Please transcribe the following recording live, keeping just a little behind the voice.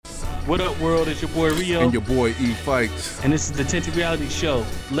What up, world? It's your boy Rio. And your boy E. Fikes. And this is the Tinted Reality Show.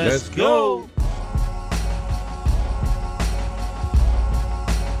 Let's go.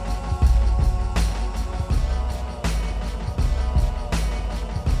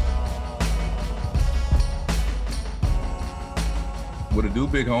 What it do,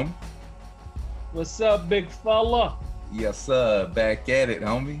 big homie? What's up, big fella? Yes, sir. Back at it,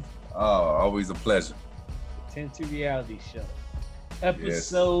 homie. Oh, always a pleasure. Tinted Reality Show.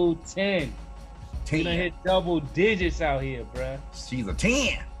 Episode 10. We're gonna hit double digits out here, bruh. She's a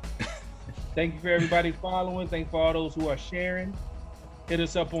 10. Thank you for everybody following. Thank you for all those who are sharing. Hit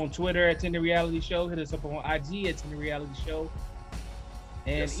us up on Twitter at Tinted Reality Show. Hit us up on IG at Tinted Reality Show.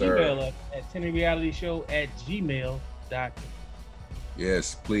 And yes, email us at tintedrealityshow@gmail.com.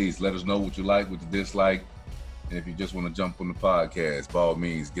 Yes, please let us know what you like, what you dislike. And if you just want to jump on the podcast, by all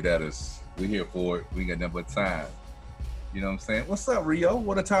means, get at us. We're here for it. We ain't got nothing but time. You know what I'm saying? What's up, Rio?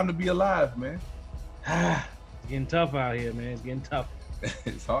 What a time to be alive, man. It's getting tough out here, man. It's getting tough.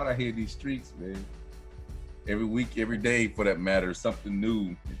 It's hard out here in these streets, man. Every week, every day, for that matter, something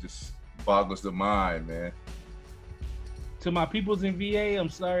new. It just boggles the mind, man. To my peoples in VA, I'm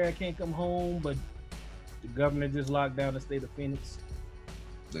sorry I can't come home, but the governor just locked down the state of Phoenix.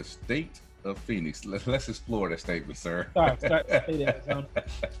 The state of Phoenix. Let's explore that statement, sir. Sorry, say that, son.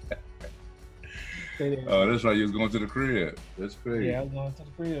 Oh, that's right. You was going to the crib. That's crazy. Yeah, I was going to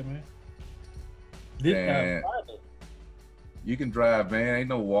the crib, man. Man, you can drive, man. Ain't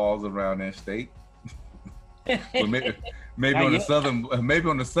no walls around that state. But maybe on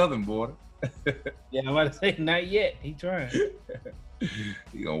the southern border. Yeah, I'm about to say not yet. He trying.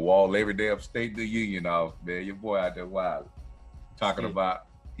 He gonna wall every day upstate the Union off, man. Your boy out there wild. Talking about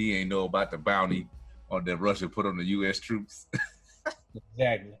he ain't know about the bounty on that Russia put on the U.S. troops.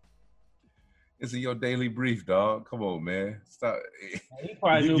 Exactly. It's in your daily brief, dog. Come on, man. Stop. He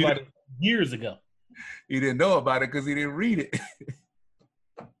probably knew about it years ago. He didn't know about it because he didn't read it.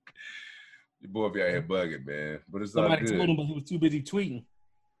 Your boy be out here bugging, man. But it's Somebody all good. told him, but he was too busy tweeting.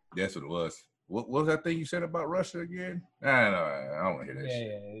 That's what it was. What was that thing you said about Russia again? I don't want to hear that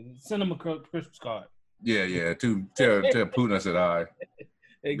shit. Yeah. Send him a Christmas card. Yeah. Tell Putin I said hi.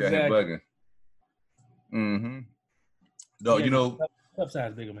 Exactly. Be out here bugging. Mm-hmm. No, yeah, you know. Cup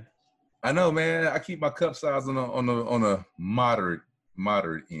size bigger, man. I know, man. I keep my cup size on a moderate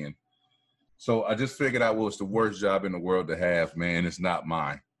end. So I just figured out what's the worst job in the world to have, man. It's not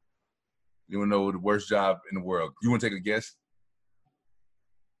mine. You want to know the worst job in the world? You want to take a guess?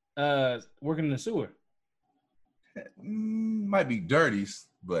 Working in the sewer. Might be dirty,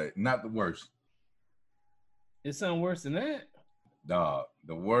 but not the worst. It's something worse than that. Dog,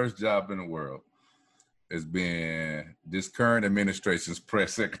 the worst job in the world has been this current administration's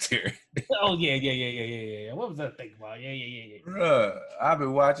press secretary. Oh, yeah. What was I thinking about? Yeah. Bruh, I've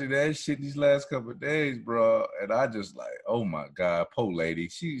been watching that shit these last couple of days, bro, and I just like, oh my God, poor lady.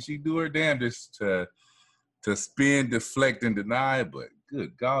 She do her damnedest to spin, deflect, and deny, but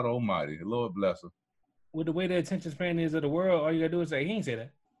good God almighty, the Lord bless her. With the way the attention span is of the world, all you gotta do is say, he ain't say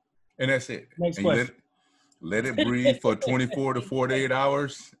that. And that's it. Next and question. Let it breathe for 24 to 48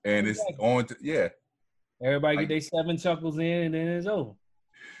 hours, and it's on to, yeah. Everybody get their 7 chuckles in, and then it's over.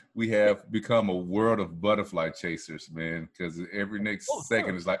 We have become a world of butterfly chasers, man, because every next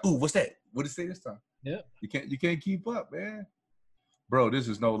second is like, ooh, what's that? What did it say this time? Yeah. You can't keep up, man. Bro, this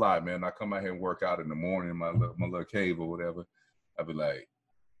is no lie, man. I come out here and work out in the morning in my little cave or whatever. I be like,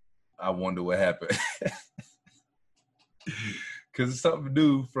 I wonder what happened. Because it's something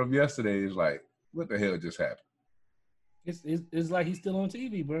new from yesterday. It's like, what the hell just happened? It's like he's still on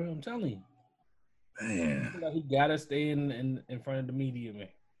TV, bro. I'm telling you. Man. Like he gotta stay in front of the media, man.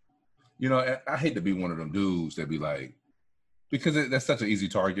 You know, I hate to be one of them dudes that be like, because that's such an easy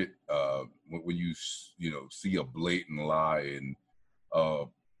target. When you see a blatant lie and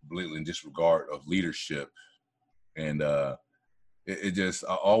blatant disregard of leadership, and it just,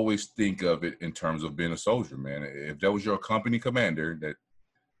 I always think of it in terms of being a soldier, man. If that was your company commander that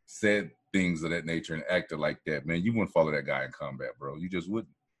said things of that nature and acted like that, man, you wouldn't follow that guy in combat, bro. You just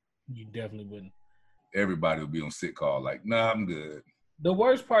wouldn't. You definitely wouldn't. Everybody would be on sick call, like, nah, I'm good. The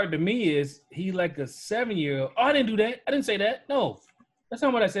worst part to me is he like a 7-year-old. Oh, I didn't do that. I didn't say that. No, that's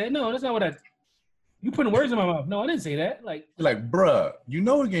not what I said. No, that's not what you putting words in my mouth. No, I didn't say that. Like, bruh, you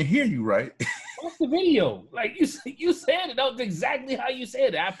know we can hear you, right? Watch the video. Like you said it. That was exactly how you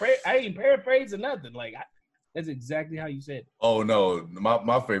said it. I ain't paraphrasing nothing. Like that's exactly how you said it. Oh no,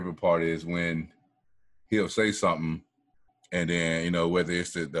 my favorite part is when he'll say something, and then whether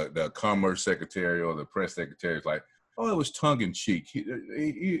it's the commerce secretary or the press secretary, it's like, oh, it was tongue in cheek.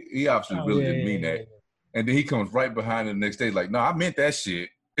 He obviously didn't mean that. And then he comes right behind the next day like, no, I meant that shit.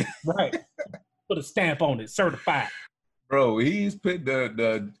 Right. Put a stamp on it, certified. Bro, he's put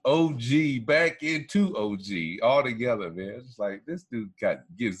the OG back into OG all together, man. It's just like this dude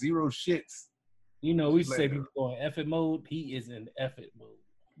gives zero shits. You know, we say people go in effort mode. He is in effort mode.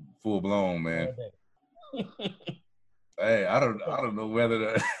 Full blown, man. Hey, I don't know whether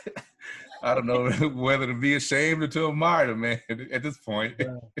to I don't know whether to be ashamed or to admire him, man. At this point,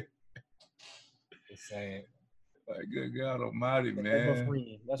 it's sad. Like, good God Almighty, man.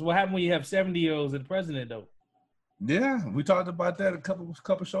 That's what happened when you have 70-year-olds as the president, though. Yeah, we talked about that a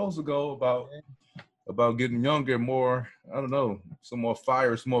couple shows ago about getting younger, more. I don't know, some more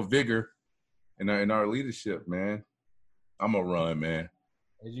fire, some more vigor in our leadership, man. I'm gonna run, man.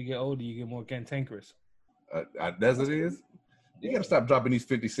 As you get older, you get more cantankerous. That's what it is. You gotta stop dropping these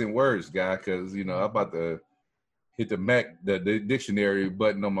 50-cent words, guy, because I'm about to hit the dictionary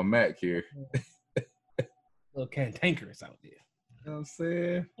button on my Mac here. A little cantankerous out there. You know what I'm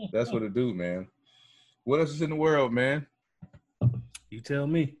saying? That's what it do, man. What else is in the world, man? You tell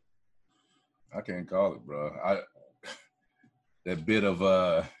me. I can't call it, bro. That bit of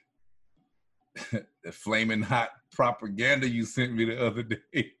the flaming hot propaganda you sent me the other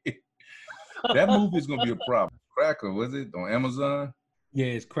day. That movie is gonna be a problem. Cracker, was it on Amazon? Yeah,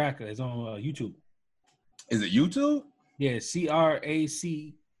 it's Cracker. It's on YouTube. Is it YouTube? Yeah,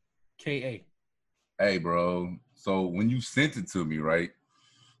 CRACKA. Hey, bro. So when you sent it to me, right?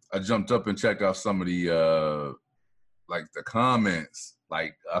 I jumped up and checked out some of the the comments.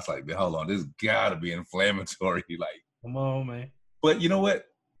 Like, I was like, hold on, this gotta be inflammatory. Like, come on, man. But you know what?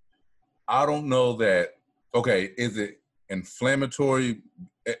 I don't know that. Okay, is it inflammatory?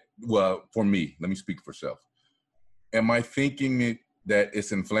 Well, for me, let me speak for self. Am I thinking that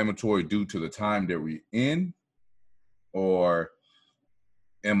it's inflammatory due to the time that we're in? Or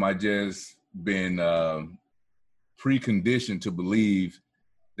am I just been preconditioned to believe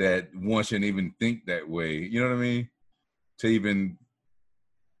that one shouldn't even think that way? You know what I mean? To even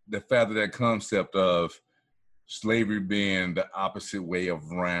the fact of that concept of slavery being the opposite way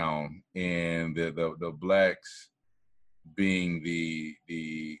around, and the blacks being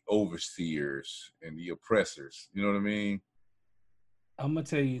the overseers and the oppressors. You know what I mean? I'm gonna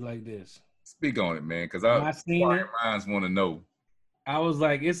tell you like this. Speak on it, man, because inquiring minds want to know. I was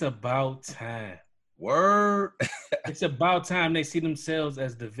like, it's about time. Word. It's about time they see themselves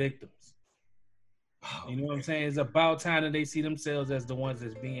as the victims. You know what I'm saying? It's about time that they see themselves as the ones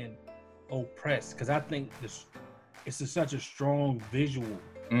that's being oppressed. Because I think it's such a strong visual.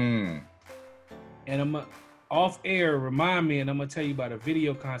 And I'm off air, remind me, and I'm gonna tell you about a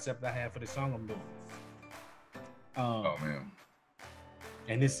video concept I have for the song I'm doing. Oh man.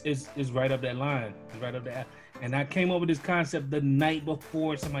 And it's right up that line. It's right up that. And I came up with this concept the night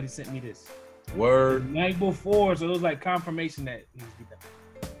before somebody sent me this. Word. The night before, so it was like confirmation that it needs to be done.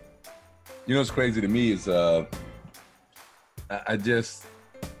 You know what's crazy to me is I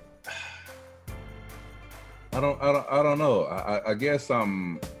don't know. I guess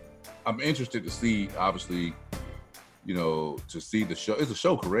I'm interested to see, obviously, to see the show. It's a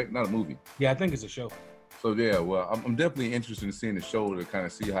show, correct? Not a movie. Yeah, I think it's a show. So yeah, well, I'm definitely interested in seeing the show to kind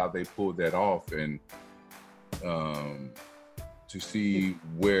of see how they pulled that off, and to see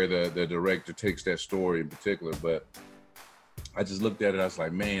where the director takes that story in particular. But I just looked at it, I was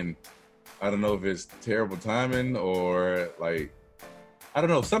like, man, I don't know if it's terrible timing or like, I don't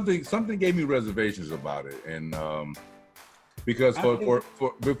know, something gave me reservations about it. And because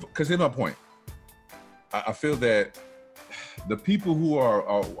because here's my point. I feel that the people who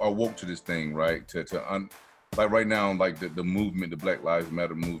are woke to this thing, right, like right now, like the movement, the Black Lives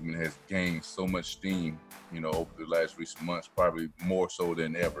Matter movement has gained so much steam, over the last recent months, probably more so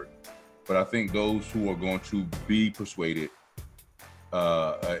than ever. But I think those who are going to be persuaded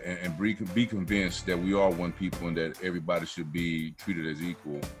and be convinced that we are one people and that everybody should be treated as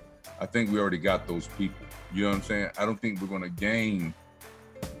equal, I think we already got those people. You know what I'm saying? I don't think we're going to gain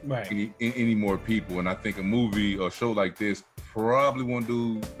any more people. And I think a movie or show like this probably won't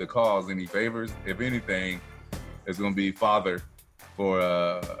do the cause any favors. If anything, it's going to be fodder for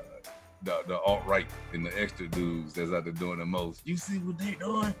the alt-right and the extra dudes that's out there doing the most. You see what they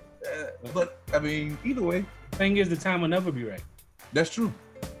doing? But, I mean, either way. The thing is, the time will never be right. That's true.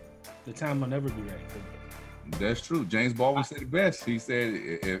 The time will never be right. That's true. James Baldwin said it best. He said,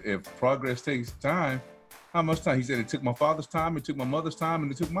 if progress takes time, how much time? He said, it took my father's time, it took my mother's time,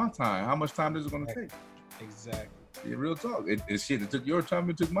 and it took my time. How much time is it going to take? Exactly. Yeah, real talk. It took your time,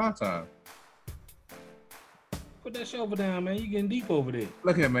 it took my time. Put that shovel down, man. You getting deep over there.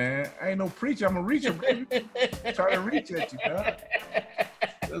 Look here, man. I ain't no preacher. I'm a reacher, baby. Trying to reach at you, dog.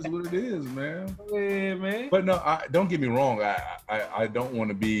 That's what it is, man. Yeah, man. But no, don't get me wrong. I don't want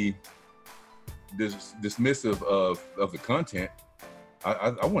to be dismissive of the content.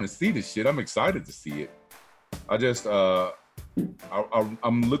 I want to see this shit. I'm excited to see it. I just I'm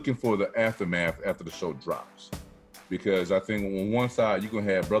looking for the aftermath after the show drops, because I think on one side you're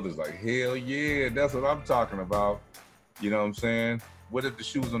gonna have brothers like, hell yeah, that's what I'm talking about. You know what I'm saying? What if the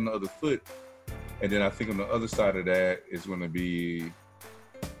shoe was on the other foot? And then I think on the other side of that is going to be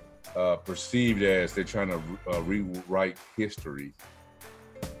perceived as they're trying to rewrite history.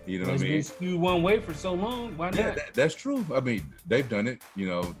 You know what I mean? It's been skewed one way for so long. Why not? Yeah, that's true. I mean, they've done it. You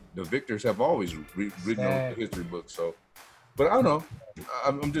know, the victors have always written on the history book. So, but I don't know.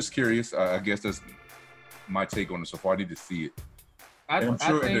 I'm just curious. I guess that's my take on it so far. I need to see it. I'm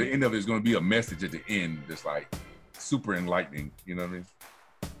sure at the end of it is going to be a message at the end that's like super enlightening. You know what I mean?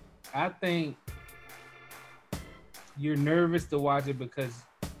 I think you're nervous to watch it because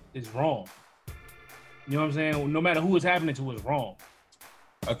it's wrong. You know what I'm saying? No matter who it's happening to, it's wrong.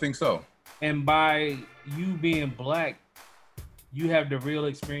 I think so. And by you being black, you have the real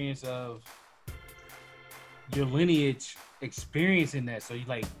experience of your lineage experiencing that. So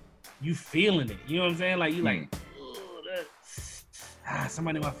you feeling it. You know what I'm saying? Like you like,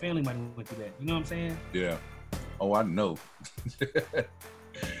 somebody in my family might have went through that. You know what I'm saying? Yeah. Oh, I know.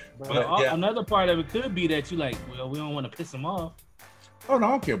 But another part of it could be that you like, well, we don't want to piss them off. Oh no, I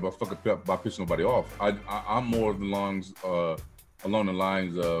don't care about pissing nobody off. I'm more along the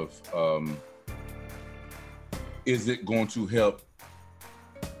lines of is it going to help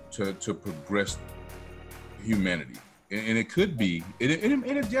to progress humanity? And it could be, and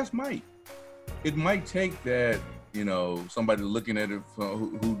it just might. It might take that, you know, somebody looking at it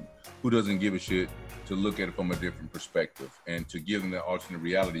from, who doesn't give a shit, to look at it from a different perspective and to give them the alternate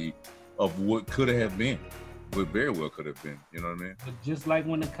reality of what could have been, what very well could have been. You know what I mean? But just like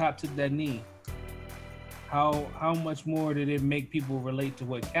when the cop took that knee, how much more did it make people relate to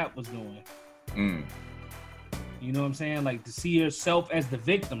what Cap was doing? You know what I'm saying? Like to see yourself as the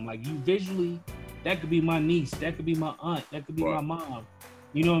victim, like you visually, that could be my niece, that could be my aunt, that could be my mom.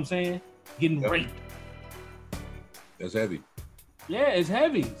 You know what I'm saying? Getting raped. That's heavy. Yeah, it's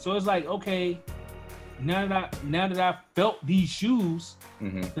heavy. So it's like, okay, now that I felt these shoes,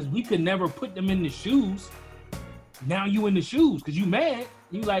 because we could never put them in the shoes. Now you in the shoes because you mad.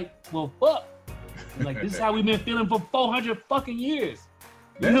 You like, well, fuck. Like this is how we've been feeling for 400 fucking years.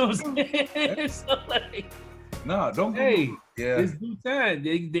 You know what I'm saying? So like, nah, don't. It's due time.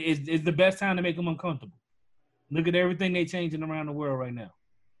 It's the best time to make them uncomfortable. Look at everything they changing around the world right now,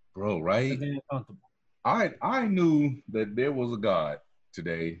 bro. Right? They're uncomfortable. I knew that there was a God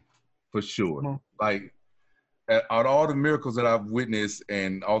today, for sure. Like, out of all the miracles that I've witnessed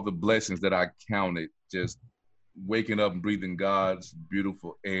and all the blessings that I counted, just waking up and breathing God's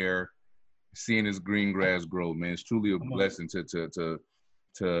beautiful air, seeing His green grass grow, man, it's truly a blessing to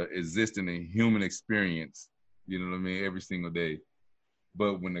exist in a human experience. You know what I mean? Every single day.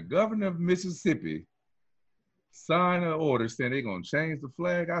 But when the governor of Mississippi signed an order saying they're gonna change the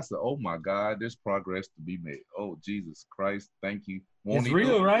flag, I said, "Oh my God, there's progress to be made." Oh Jesus Christ, thank you. It's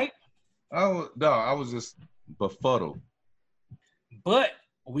real, right? I was just befuddled. But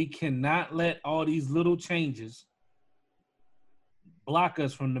we cannot let all these little changes block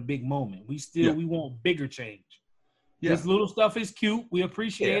us from the big moment. We want bigger change. Yeah. This little stuff is cute. We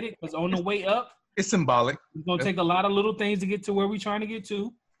appreciate it because on the way up, it's symbolic. It's gonna take a lot of little things to get to where we're trying to get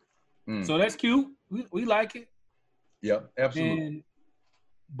to. So that's cute. We like it. Yep, absolutely.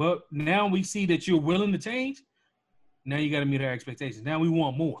 But now we see that you're willing to change. Now you got to meet our expectations. Now we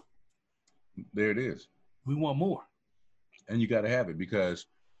want more. There it is. We want more. And you got to have it, because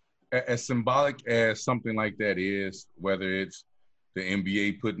as symbolic as something like that is, whether it's the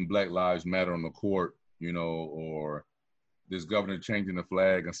NBA putting Black Lives Matter on the court, you know, or this governor changing the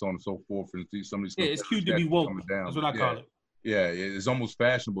flag and so on and so forth. And some of these it's cute to be woke. That's what I call it. Yeah, it's almost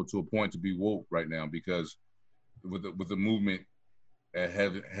fashionable to a point to be woke right now, because with the movement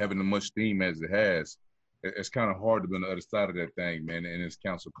having as much steam as it has, it's kind of hard to be on the other side of that thing, man, and it's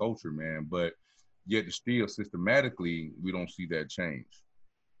council culture, man. But yet still systematically, we don't see that change.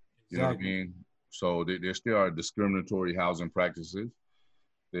 You know what I mean? So there still are discriminatory housing practices.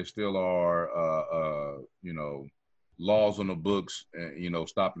 There still are, laws on the books,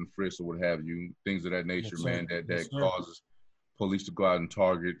 stop and frisk or what have you, things of that nature, man, that causes police to go out and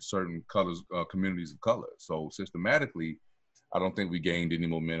target certain colors, communities of color. So systematically, I don't think we gained any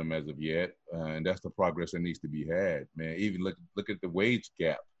momentum as of yet, and that's the progress that needs to be had, man. Even look at the wage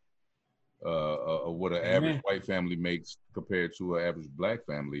gap of what an average white family makes compared to an average Black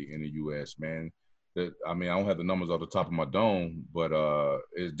family in the U.S., man. that, I mean, I don't have the numbers off the top of my dome, but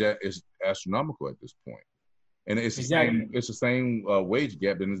it's astronomical at this point. And it's the Exactly. same wage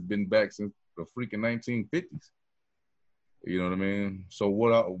gap, and it's been back since the freaking 1950s. You know what I mean? So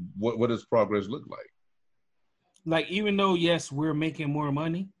what does progress look like? Like, even though, yes, we're making more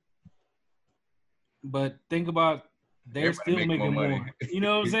money, but think about they're Everybody still making more money. more. You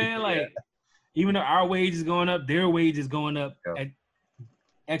know what I'm saying? Yeah. Like, even though our wage is going up, their wage is going up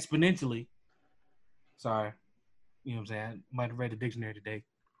exponentially. Sorry. You know what I'm saying? I might have read the dictionary today.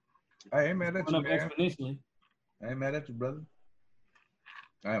 I ain't mad at you, man. Exponentially. I ain't mad at you, brother.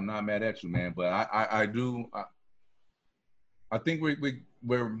 I am not mad at you, man. But I think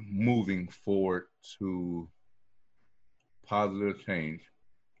we're moving forward to positive change,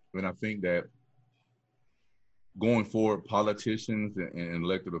 and I think that going forward, politicians and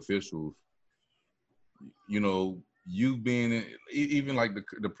elected officials, you know, you being even like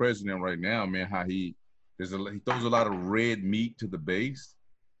the president right now, man, how he throws a lot of red meat to the base.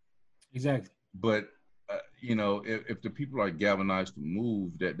 Exactly. But you know, if the people are galvanized to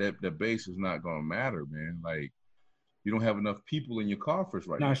move, that base is not gonna matter, man. Like, you don't have enough people in your coffers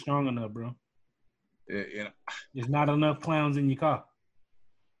right now. Not strong enough, bro. And there's not enough clowns in your car.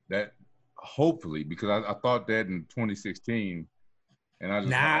 That hopefully, because I thought that in 2016, and I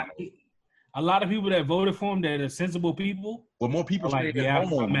just a lot of people that voted for him that are sensible people. Well, more people stayed at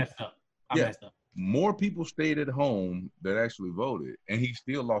home. I messed up. More people stayed at home that actually voted, and he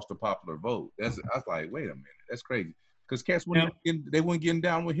still lost the popular vote. I was like, wait a minute, that's crazy. Because cats they weren't getting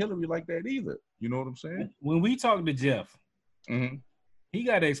down with Hillary like that either. You know what I'm saying? When we talked to Jeff, he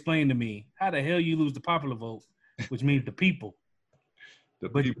got to explain to me how the hell you lose the popular vote, which means the people.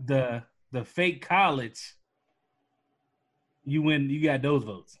 The fake college, you win. You got those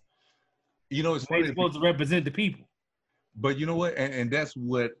votes. You know, it's funny. They're supposed to represent the people. But you know what? And that's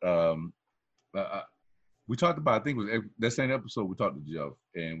what we talked about. I think it was that same episode we talked to Jeff,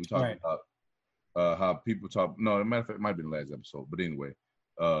 and we talked about how people talk. No, as a matter of fact, it might be the last episode. But anyway,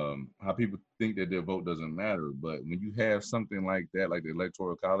 how people think that their vote doesn't matter. But when you have something like that, like the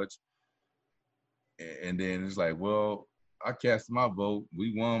Electoral College, and then it's like, well, I cast my vote.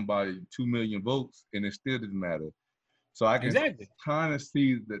 We won by 2 million votes, and it still didn't matter. So I can kind of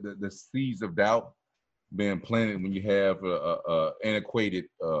see the seeds of doubt being planted when you have a antiquated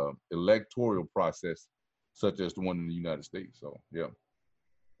electoral process such as the one in the United States. So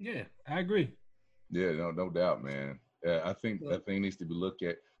yeah, I agree. Yeah, no doubt, man. I think that thing needs to be looked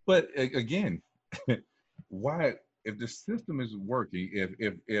at. But again, why, if the system is working,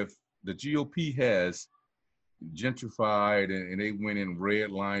 if the GOP has gentrified and they went and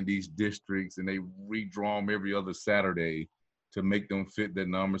redlined these districts and they redraw them every other Saturday to make them fit their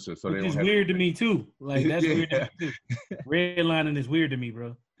numbers, so which is weird to me too. Like, that's weird to me too. Redlining is weird to me,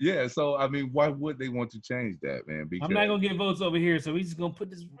 bro. Yeah, so I mean, why would they want to change that, man? Because I'm not gonna get votes over here, so we just gonna put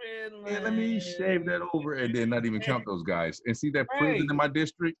this red line. Yeah, let me shave that over and then not even count those guys. And see that prison in my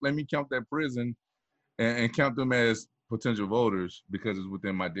district? Let me count that prison and count them as potential voters because it's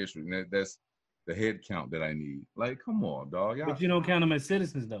within my district. And that's the head count that I need. Like, come on, dog. But you don't count them as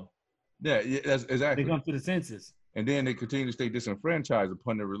citizens, though. Yeah, that's exactly. They come to the census. And then they continue to stay disenfranchised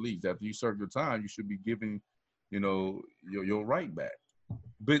upon their release. After you serve your time, you should be given, your right back.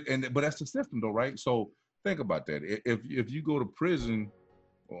 But that's the system, though, right? So think about that. If you go to prison,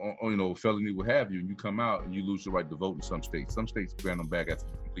 or felony, what have you, and you come out and you lose your right to vote in some states. Some states grant them back after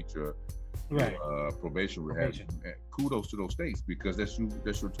you complete your probation. And kudos to those states because that's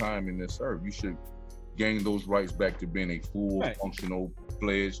your time in this serve. You should gain those rights back to being a full, functional,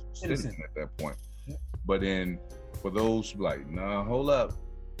 fledged citizen at that point. Yeah. But then for those like, nah, hold up,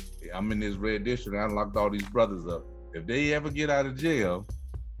 I'm in this red district. I locked all these brothers up. If they ever get out of jail,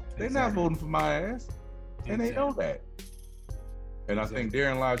 they're not voting for my ass, and they know that. And I think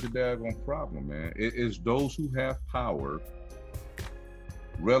therein lies your daggone problem, man. It is those who have power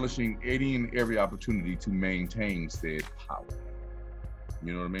relishing any and every opportunity to maintain said power.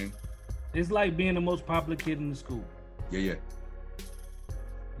 You know what I mean? It's like being the most popular kid in the school. Yeah.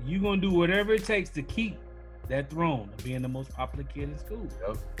 You're going to do whatever it takes to keep that throne of being the most popular kid in school.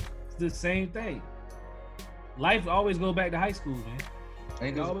 Yep. It's the same thing. Life always goes back to high school, man.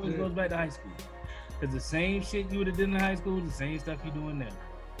 It always goes back to high school. Because the same shit you would have done in high school is the same stuff you're doing now.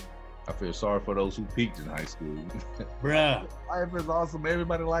 I feel sorry for those who peaked in high school. Bruh. Life is awesome.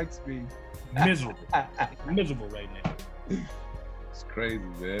 Everybody likes me. Miserable. Miserable right now. It's crazy,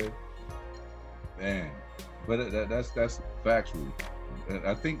 man. But that's factual.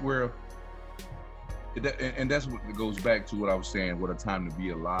 I think and that's what goes back to what I was saying, what a time to be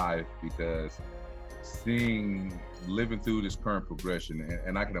alive, because living through this current progression,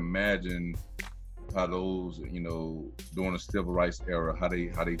 and I can imagine how those, during the civil rights era, how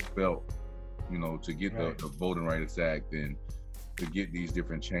they felt, to get the Voting Rights Act and to get these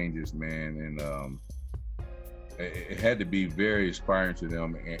different changes, man. And it had to be very inspiring to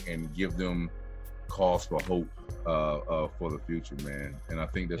them and give them cause for hope for the future, man. And I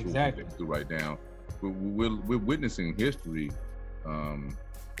think that's what we're going through right now. We're witnessing history in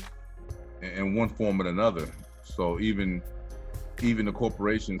one form or another. So even the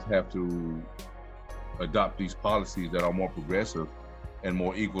corporations have to adopt these policies that are more progressive and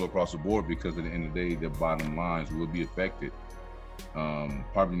more equal across the board, because at the end of the day, their bottom lines will be affected,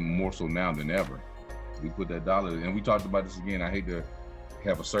 probably more so now than ever. We put that dollar, and we talked about this again. I hate to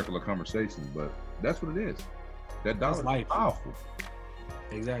have a circular conversation, but that's what it is. That dollar is powerful.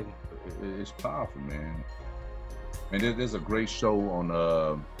 Exactly. It's powerful, man. And there's a great show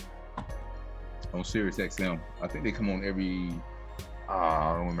on Sirius XM. I think they come on every.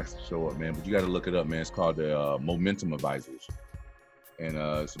 I don't want to mess the show up, man, but you got to look it up, man. It's called the Momentum Advisors, and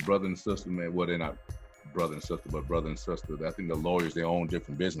it's a brother and sister, man. Well, they're not brother and sister, but brother and sister. I think the lawyers, they own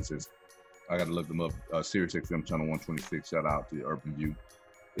different businesses. I got to look them up. Sirius XM channel 126. Shout out to Urban View.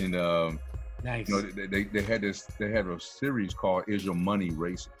 And nice. They had a series called "Is Your Money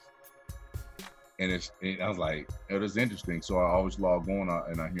Racist?" And I was like, it was interesting. So I always log on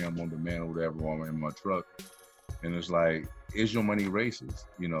and I hear them on demand or whatever while I'm in my truck. And it's like, is your money racist?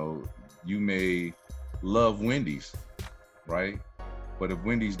 You may love Wendy's, right? But if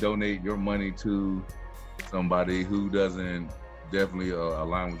Wendy's donate your money to somebody who doesn't definitely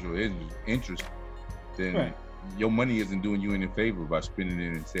align with your interest, then your money isn't doing you any favor by spending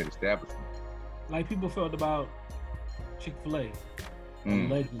it in said establishment. Like people felt about Chick-fil-A,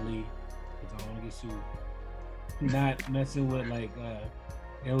 allegedly, because I don't want to get sued, not messing with like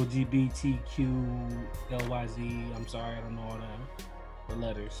LGBTQ, I'm sorry, I don't know all the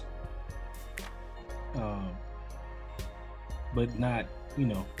letters. But not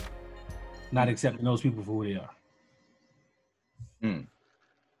accepting those people for who they are.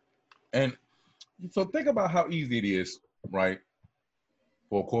 And so think about how easy it is, right,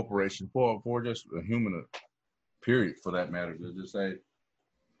 for a corporation, for just a human, period, for that matter, to just say,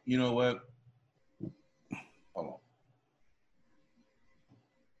 you know what? Hold on.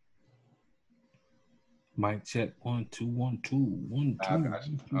 Mic check 1 2 1 2 1 2.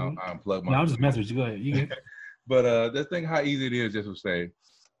 I unplugged my. No, I'm just messing with you. Go ahead. You good? But the thing, how easy it is just to say,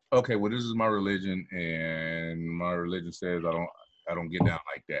 okay, well, this is my religion, and my religion says I don't get down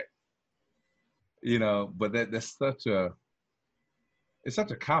like that. But that's such a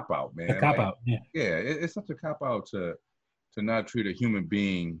cop out, man. A cop out, yeah. Yeah, it's such a cop out to not treat a human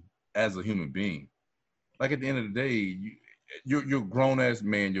being as a human being. Like at the end of the day, you're grown as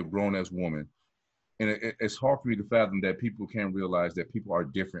man, you're grown as woman. And it's hard for me to fathom that people can't realize that people are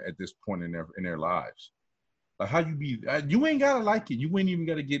different at this point in their lives. Like how you ain't gotta like it. You ain't even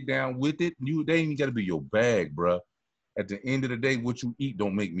gotta get down with it. They ain't gotta be your bag, bruh. At the end of the day, what you eat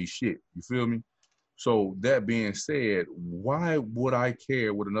don't make me shit. You feel me? So that being said, why would I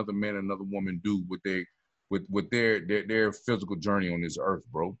care what another man and another woman do with their physical journey on this earth,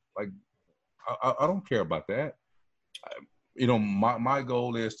 bro? Like I don't care about that. My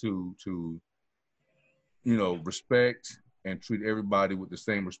goal is to respect and treat everybody with the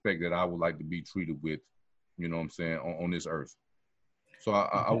same respect that I would like to be treated with, you know what I'm saying, on this earth. So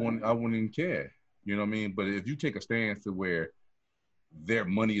I wouldn't even care, you know what I mean? But if you take a stance to where their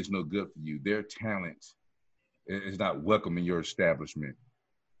money is no good for you, their talent is not welcome in your establishment,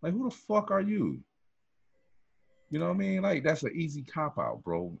 like who the fuck are you? You know what I mean? Like that's an easy cop out,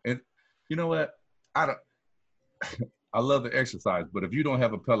 bro. And you know what? I love to exercise, but if you don't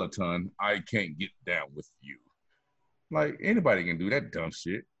have a Peloton, I can't get down with you. Like anybody can do that dumb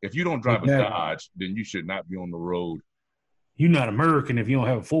shit. If you don't drive a Dodge, then you should not be on the road. You're not American if you don't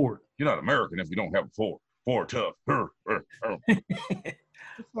have a Ford. You're not American if you don't have a Ford. Ford tough. But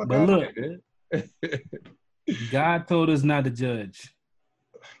look, God told us not to judge.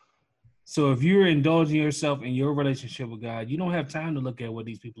 So if you're indulging yourself in your relationship with God, you don't have time to look at what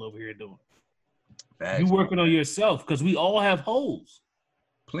these people over here are doing. You're working on yourself because we all have holes.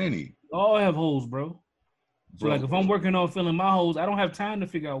 Plenty. We all have holes, bro. So like if I'm working on filling my holes, I don't have time to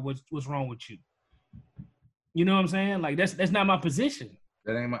figure out what's wrong with you. You know what I'm saying? Like that's not my position.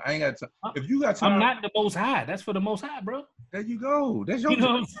 I ain't got time. If you got time, I'm not the most high. That's for the most high, bro. There you go. That's your. You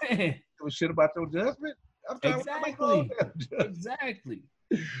know what I'm saying? Give a shit about your judgment. Exactly.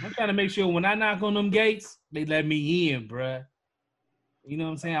 I'm trying to make sure when I knock on them gates, they let me in, bro. You know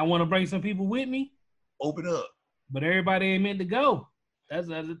what I'm saying? I want to bring some people with me. Open up. But everybody ain't meant to go. That's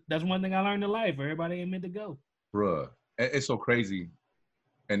one thing I learned in life. Everybody ain't meant to go. Bruh, it's so crazy.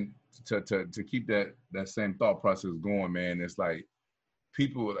 And to keep that same thought process going, man, it's like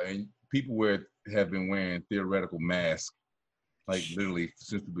people have been wearing theoretical masks like literally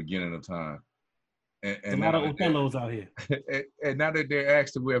since the beginning of time. And a lot of Othellos out here. And now that they're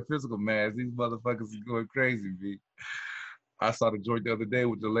asked to wear physical masks, these motherfuckers are going crazy, B. I saw the joint the other day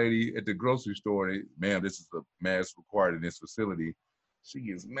with the lady at the grocery store. Ma'am, this is a mask required in this facility. She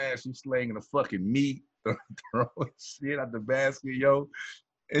gets mad. She's slanging the fucking meat, throwing shit out the basket, yo.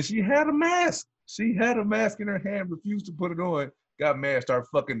 And she had a mask. She had a mask in her hand, refused to put it on. Got mad, started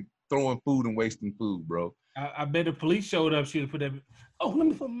fucking throwing food and wasting food, bro. I bet the police showed up. She'd have put that. Oh, let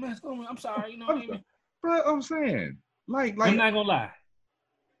me put my mask on. I'm sorry. You know what I mean? Bro, I'm saying, like, I'm not gonna lie.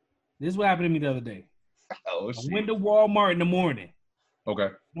 This is what happened to me the other day. Oh shit. I went to Walmart in the morning. Okay.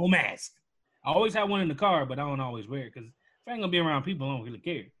 No mask. I always have one in the car, but I don't always wear it because if I ain't gonna be around people, I don't really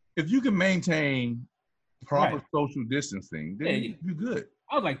care. If you can maintain proper social distancing, then you're good.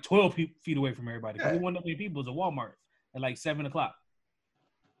 I was like 12 feet away from everybody because there wasn't that many people. It was a Walmart at like 7 o'clock.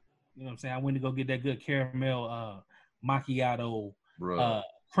 You know what I'm saying? I went to go get that good caramel macchiato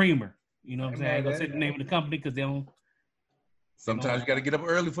creamer. You know what I'm saying? I ain't gonna say the name of the company because they don't. Sometimes you got to get up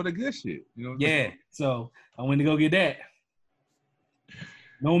early for the good shit. You know. Yeah. So I went to go get that.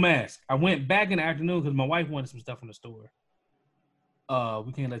 No mask. I went back in the afternoon because my wife wanted some stuff from the store.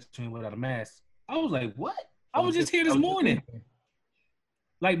 We can't let you in without a mask. I was like, what? I was just here this morning.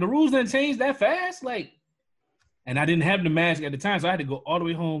 Like the rules didn't change that fast. Like, and I didn't have the mask at the time, so I had to go all the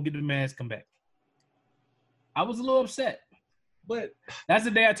way home, get the mask, come back. I was a little upset. But that's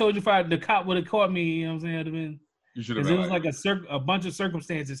the day I told you if the cop would have caught me, you know what I'm saying? It'd have been, you should have been. It was like a bunch of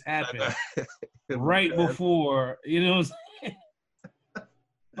circumstances happened right before, you know what I'm saying?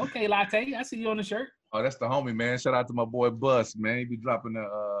 Okay, Latte, I see you on the shirt. Oh, that's the homie, man. Shout out to my boy Bus, man. He be dropping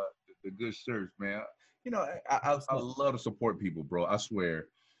the good shirts, man. You know, I love to support people, bro. I swear.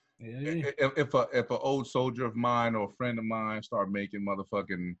 Yeah. If an old soldier of mine or a friend of mine start making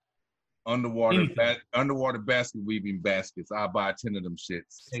motherfucking underwater basket weaving baskets, I buy 10 of them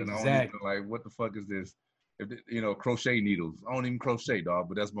shits. Exactly. And I don't even like, what the fuck is this? Crochet needles. I don't even crochet, dog,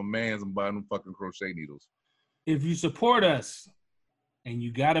 but that's my man's. I'm buying them fucking crochet needles. If you support us and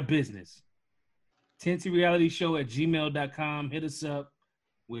you got a business, tintyrealityshow@gmail.com. Hit us up.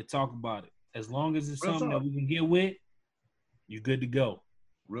 We'll talk about it. As long as it's something that we can get with, you're good to go.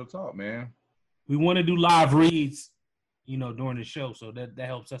 Real talk, man. We want to do live reads, during the show, so that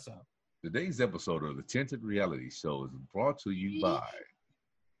helps us out. Today's episode of the Tinted Reality Show is brought to you by.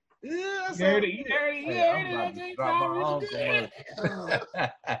 Yeah,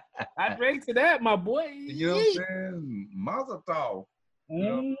 I drank to that, my boy. You know what I'm saying? Mazel tov.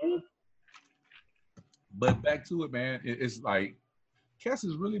 Mm-hmm. But back to it, man. It's like Cass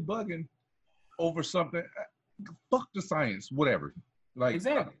is really bugging over something. Fuck the science, whatever. Like,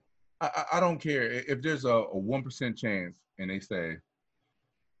 exactly. I don't care if there's a 1% chance, and they say,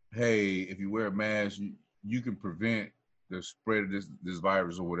 "Hey, if you wear a mask, you can prevent the spread of this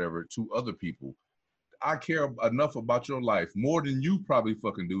virus or whatever to other people." I care enough about your life more than you probably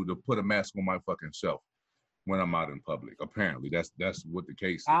fucking do to put a mask on my fucking self when I'm out in public. Apparently, that's what the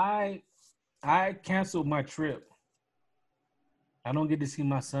case is. I canceled my trip. I don't get to see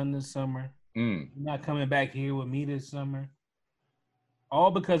my son this summer. You're not coming back here with me this summer.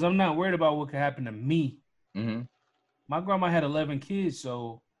 All because I'm not worried about what could happen to me. Mm-hmm. My grandma had 11 kids,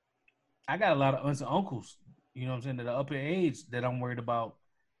 so I got a lot of aunts and uncles, you know what I'm saying, that are up in age that I'm worried about.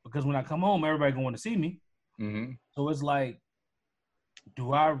 Because when I come home, everybody going to see me. Mm-hmm. So it's like,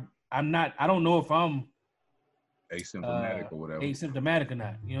 I don't know if I'm asymptomatic or whatever. Asymptomatic or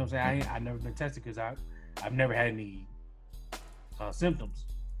not. You know what I'm saying? I've never been tested because I've never had any symptoms.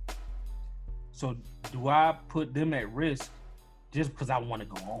 So do I put them at risk just because I want to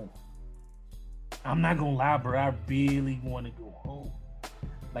go home? I'm not going to lie, bro. I really want to go home.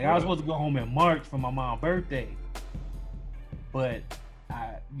 Like, I was supposed to go home in March for my mom's birthday. But,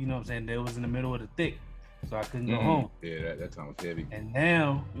 you know what I'm saying, that was in the middle of the thick. So I couldn't go home. Yeah, that time was heavy. And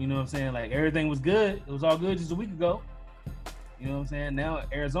now, you know what I'm saying, like everything was good. It was all good just a week ago. You know what I'm saying? Now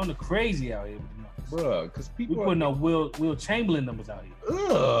Arizona crazy out here. Bruh, because people we putting up Will Chamberlain numbers out here.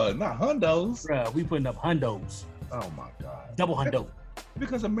 Ugh, not hundos. Bruh, we putting up hundos. Oh my God. Double hundo.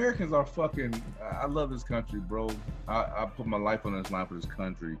 Because Americans are fucking, I love this country, bro. I put my life on this line for this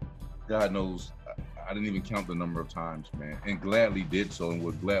country. God knows, I didn't even count the number of times, man. And gladly did so and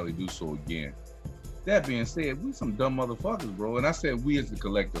would gladly do so again. That being said, we some dumb motherfuckers, bro. And I said we as the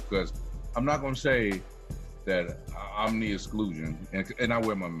collective because I'm not going to say that I'm the exclusion. And I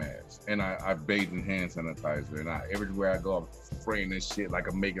wear my mask. And I bathe in hand sanitizer. And everywhere I go, I'm spraying this shit like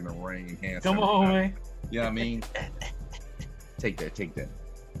I'm making a rain hand sanitizer. Come on, man. You know what I mean? Take that.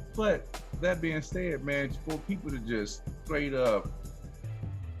 But that being said, man, for people to just straight up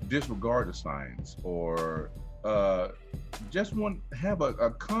disregard the science or just want have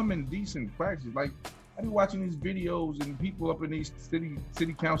a common decent practice. Like I be watching these videos and people up in these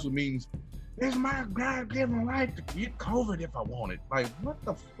city council meetings. It's my God-given right to get COVID if I want it. Like what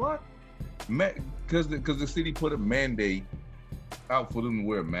the fuck? Because the city put a mandate out for them to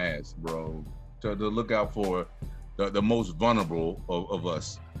wear masks, bro. To look out for the most vulnerable of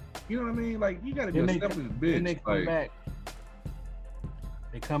us. You know what I mean? Like you gotta be a selfish bitch. Then they come back.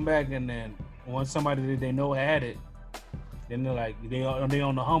 They come back and then once somebody that they know had it, then they're like they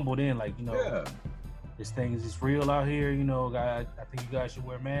on the humble. Then like this thing is just real out here. You know, I think you guys should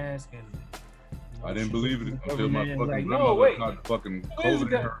wear masks. And I didn't believe it until my fucking grandmother caught fucking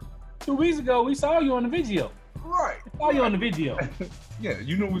COVID in her. 2 weeks ago, we saw you on the video. Right. We saw you on the video. Yeah,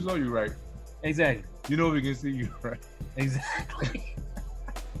 you know we saw you, right? Exactly. You know we can see you, right? Exactly.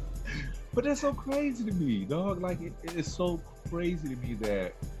 But that's so crazy to me, dog. Like it is so crazy to me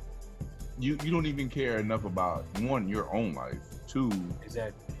that you don't even care enough about one, your own life. Two,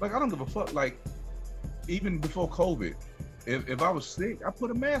 exactly. Like I don't give a fuck. Like even before COVID, if I was sick, I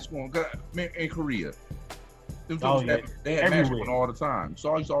put a mask on. Cause, man, in Korea, they had masks on all the time.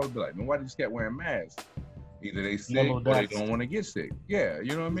 So I used to always be like, man, why do these cats wearing masks? Either they sick or they don't want to get sick. Yeah,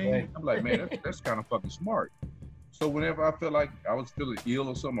 you know what I mean? Exactly. I'm like, man, that's kind of fucking smart. So whenever I feel like I was feeling ill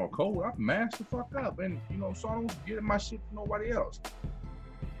or something or cold, I mask the fuck up, and so I don't get my shit to nobody else.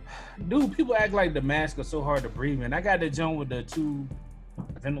 Dude, people act like the masks are so hard to breathe in. I got the joint with the 2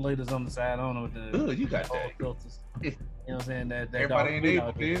 ventilators on the side. I don't know what the you got that filters. You know what I'm saying? That everybody ain't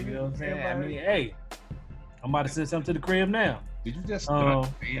able to. You know what I'm saying? I mean, hey, I'm about to send something to the crib now. Did you just stun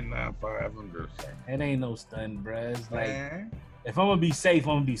 500? It ain't no stun, bruh. It's like if I'm gonna be safe,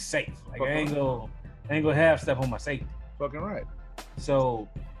 I'm gonna be safe. Like I ain't gonna have stuff on my safety. Fucking right. So,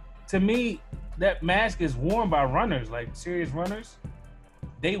 to me, that mask is worn by runners, like serious runners.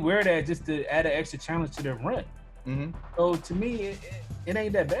 They wear that just to add an extra challenge to their run. Mm-hmm. So to me, it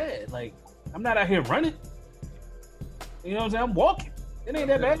ain't that bad. Like I'm not out here running. You know what I'm saying? I'm walking. It ain't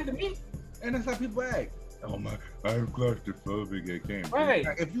that bad to me. And that's how people act. Oh my, I'm claustrophobic. I can't. Right.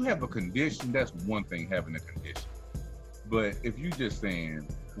 If you have a condition, that's one thing, having a condition. But if you just saying,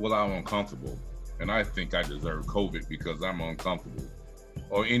 well, I'm uncomfortable, and I think I deserve COVID because I'm uncomfortable,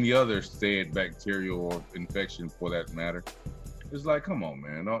 or any other said bacterial or infection for that matter, it's like, come on,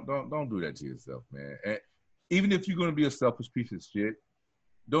 man, don't do that to yourself, man. And even if you're gonna be a selfish piece of shit,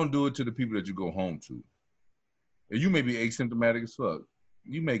 don't do it to the people that you go home to. You may be asymptomatic as fuck.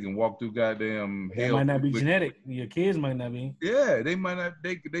 You making walk through goddamn hell. It might not be genetic. Your kids might not be. Yeah, they might not.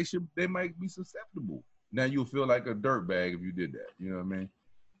 They might be susceptible. Now you'll feel like a dirtbag if you did that. You know what I mean?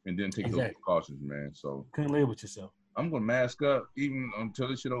 And then take those precautions, man. So couldn't live with yourself. I'm gonna mask up even until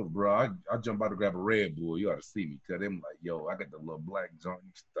this shit over, bro. I jump out to grab a Red Bull. You ought to see me, cause I'm like, yo, I got the little black joint.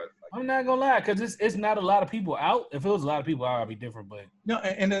 Like, I'm not gonna lie, cause it's not a lot of people out. If it was a lot of people out, I'd be different. But no,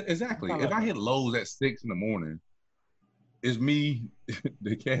 and exactly. If I hit Lowe's at 6 a.m, it's me,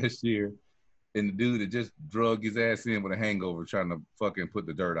 the cashier, and the dude that just drug his ass in with a hangover, trying to fucking put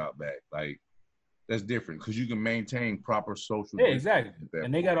the dirt out back. Like that's different because you can maintain proper social. Yeah, exactly.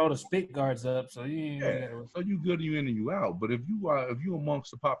 And they got all the spit guards up, so so you good, you in and you out. But if you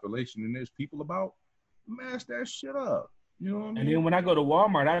amongst the population and there's people about, mask that shit up. You know what I mean? And then when I go to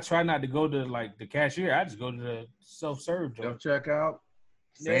Walmart, I try not to go to like the cashier. I just go to the self-serve joint. Self-checkout.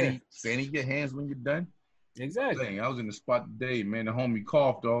 Sandy your hands when you're done. Exactly. Dang, I was in the spot today, man. The homie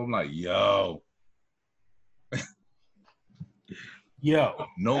coughed, though. I'm like, yo.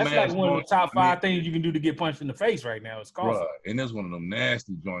 No that's mask. Like one of the top 5 things you can do to get punched in the face right now. It's coughing. And there's one of them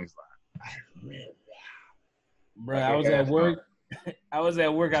nasty joints. Bruh, I was at work. I was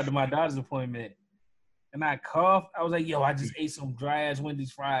at work after my doctor's appointment, and I coughed. I was like, yo, I just ate some dry ass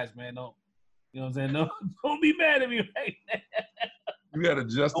Wendy's fries, man. Don't, you know what I'm saying? Don't be mad at me right now. You gotta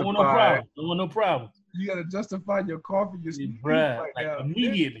justify. Don't want no problem. You gotta justify your coughing. Bruh,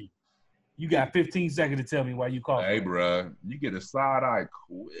 immediately. You got 15 seconds to tell me why you coughing. Hey, bruh, you get a side eye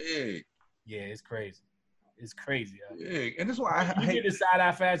quick. Yeah, it's crazy. It's crazy. Yeah, and that's why I hate the side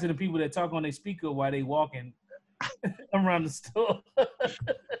eye faster than people that talk on their speaker while they walking around the store.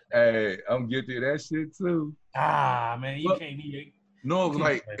 Hey, I'm guilty of that shit too. Man, you can't eat it. No,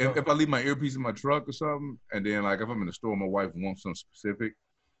 like if I leave my earpiece in my truck or something, and then like if I'm in the store, my wife wants something specific,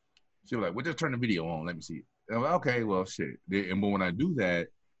 she'll be like, "Well, just turn the video on. Let me see it." And I'm like, okay, well, shit. And but when I do that,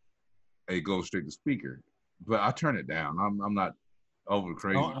 it goes straight to speaker. But I turn it down. I'm not over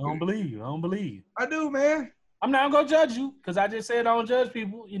crazy. I don't believe you. I don't believe you. I do, man. I'm not gonna judge you because I just said I don't judge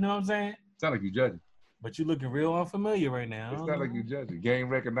people. You know what I'm saying? Sound like you judging. But you looking real unfamiliar right now. It's not like you judging. Game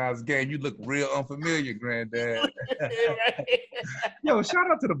recognized game. You look real unfamiliar, granddad. Yo,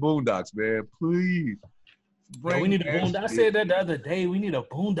 shout out to the Boondocks, man. Please. Yo, we need a boondock. I said that the other day. We need a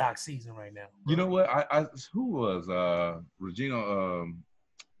boondock season right now. Bro. You know what? Who was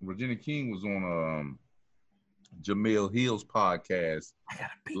Regina King was on Jamel Hill's podcast. I gotta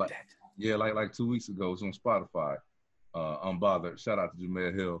beat that. Yeah, like 2 weeks ago. It's on Spotify. Unbothered. Shout out to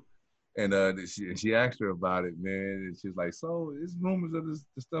Jamel Hill. And she asked her about it, man. And she's like, so there's rumors of this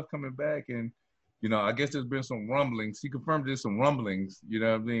stuff coming back. And, you know, I guess there's been some rumblings. She confirmed there's some rumblings, you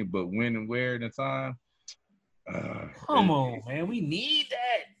know what I mean? But when and where and the time. Come on, man. We need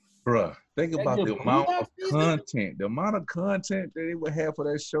that. Bruh, think about the amount of content. The amount of content that they would have for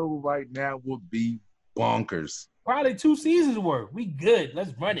that show right now would be bonkers. Probably 2 seasons worth. We good.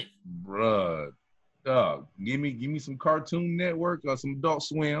 Let's run it. Bruh. Give me some Cartoon Network or some Adult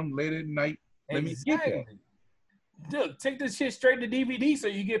Swim late at night. Let me get that. Dude, take this shit straight to DVD so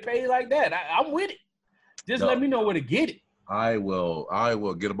you get paid like that. I'm with it. Just let me know where to get it. I will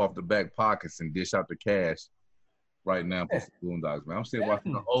get them off the back pockets and dish out the cash right now for the Boondocks, man. I'm still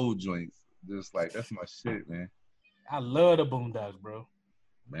watching the old joints. Just like, that's my shit, man. I love the Boondocks, bro.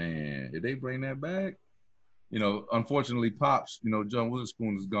 Man, if they bring that back, you know, unfortunately, Pops, you know, John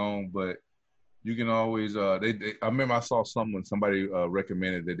Witherspoon is gone, but you can always I remember I saw somebody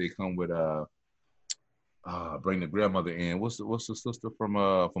recommended that they come with bring the grandmother in. What's the sister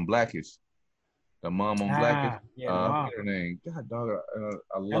from Blackish? The mom on Blackish? Yeah, her name. God dog,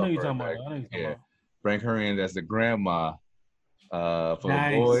 I love her. I know you're talking about. Bring her in as the grandma for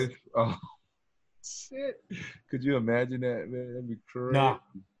nice. The boys. Oh shit. Could you imagine that, man? That'd be crazy. Nah.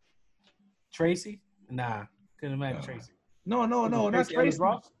 Tracy? Nah. Couldn't imagine Tracy. No, not Tracy.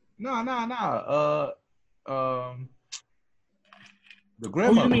 No. The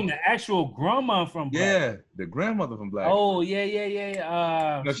grandmother. Oh, you mean the actual grandma from Black? Yeah, the grandmother from Black. Oh, yeah. You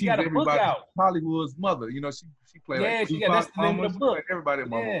know, She got a book out. Hollywood's mother. You know, she played like that's the name of the book. Everybody in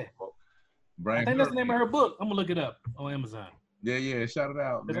my I think that's the name of her book. I'm gonna look it up on Amazon. Yeah, shout it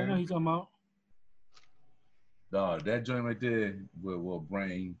out, man. I know who you're talking about. Dog, that joint right there will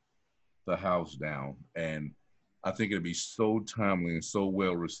bring the house down, and I think it'll be so timely and so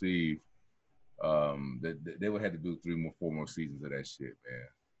well received that they would have to do 4 more seasons of that shit, man.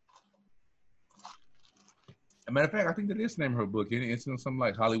 As a matter of fact, I think that is the name of her book. It's something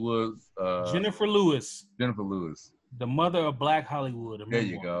like Hollywood's Jennifer Lewis. The mother of Black Hollywood. There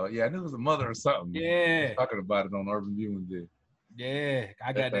you go. Yeah, I knew it was a mother or something. Yeah. Talking about it on Urban Viewing there. Yeah,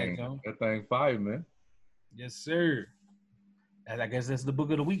 I got that going. That thing fire, man. Yes, sir. I guess that's the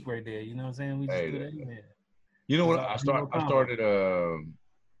book of the week right there. You know what I'm saying? We just do that. Man. You know what? I started.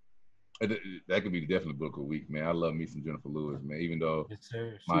 That could be definitely book of the week, man. I love me some Jennifer Lewis, man. Even though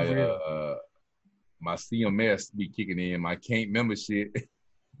my CMS be kicking in, my can't membership.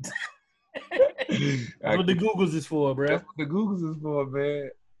 That's what the Googles is for, bro. That's what the Googles is for, man.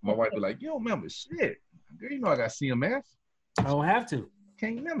 My wife be like, you don't remember shit. Girl, you know I got CMS. I don't have to.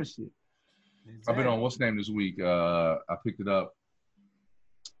 Can't remember shit. Exactly. I've been on what's name this week. I picked it up.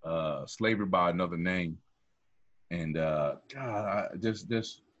 Slavery by Another Name. And God, I just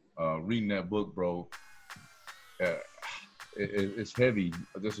reading that book, bro. It's heavy.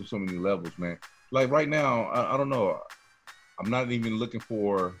 Just on so many levels, man. Like right now, I don't know. I'm not even looking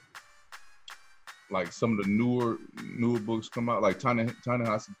for like some of the newer books come out. Like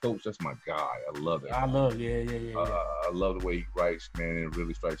Ta-Nehisi Coates, that's my guy. I love it. I love, yeah. I love the way he writes, man. And it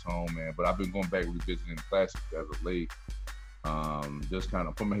really strikes home, man. But I've been going back revisiting the classics as of late. Just kind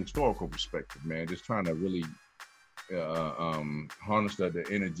of from a historical perspective, man. Just trying to really harness the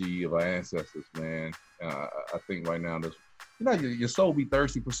energy of our ancestors, man. I think right now, your soul be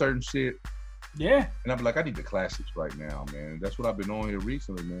thirsty for certain shit. Yeah. And I'm like, I need the classics right now, man. That's what I've been on here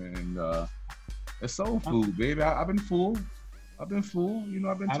recently, man. And it's soul food, baby. I've been full. You know,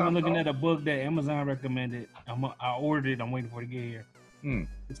 I've been looking at a book that Amazon recommended. I ordered it. I'm waiting for it to get here.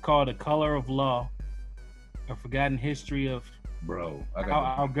 It's called The Color of Law, A Forgotten History of how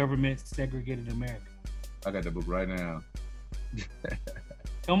our government segregated America. I got the book right now.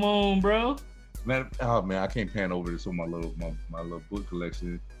 Come on, bro. Man, I can't pan over this on my little book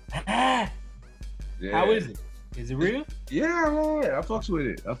collection. Yeah. How is it? Is it real? Yeah. I fucks with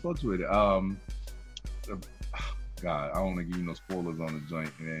it. God, I don't want to give you no spoilers on the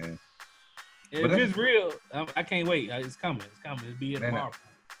joint, man. If it's real, I can't wait. It's coming. It'll be in tomorrow.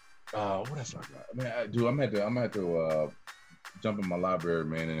 What else I got? Man, I'm gonna have to jump in my library,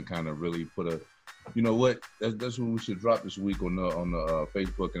 man, and kind of really put a. You know what? That's what we should drop this week on the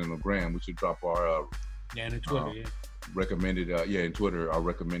Facebook and on the gram. We should drop our and the Twitter, recommended. Yeah, in Twitter, I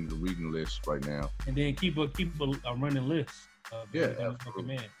recommended a reading list right now. And then keep a running list of everything you absolutely.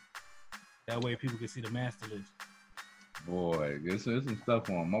 recommend. That way people can see the master list. Boy, there's some stuff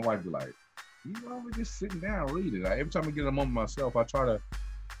on. My wife be like, you know, we're just sitting down reading. Like, every time I get a moment myself, I try to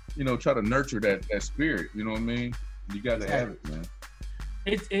nurture that spirit. You know what I mean? You got to have it, man.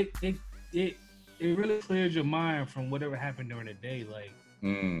 It really clears your mind from whatever happened during the day. Like,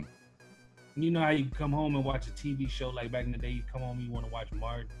 you know how you come home and watch a TV show, like back in the day, you come home and you want to watch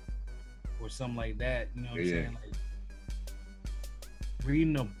Martin or something like that. You know what I'm saying? Like,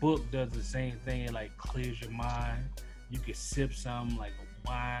 reading a book does the same thing. It like clears your mind. You can sip something like a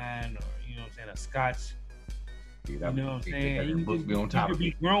wine or, you know what I'm saying, a scotch. You know what I'm saying? You can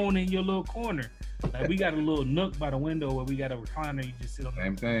be grown in your little corner. Like, we got a little nook by the window where we got a recliner. You just sit on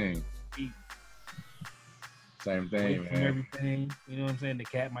Same thing. Same thing, man. Everything. You know what I'm saying? The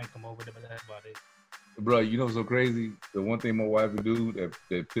cat might come over there, but that's about it. Bro, you know what's so crazy? The one thing my wife would do that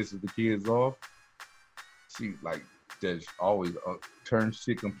pisses the kids off, she like just always turns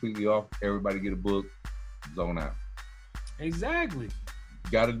shit completely off. Everybody get a book, zone out. Exactly.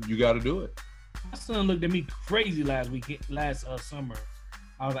 You gotta do it. My son looked at me crazy last summer.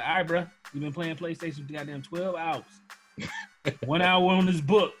 I was like, all right, bro, you been playing PlayStation for goddamn 12 hours. 1 hour on this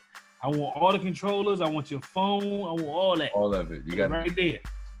book. I want all the controllers. I want your phone. I want all that. All of it. You got right there.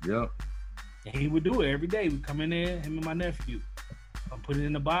 Yep. And he would do it every day. We'd come in there, him and my nephew. I'll put it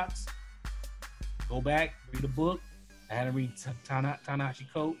in the box, go back, read a book. I had to read Ta-Nehisi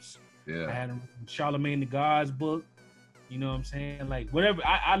Coates. Yeah. I had to read Charlemagne the God's book. You know what I'm saying? Like, whatever.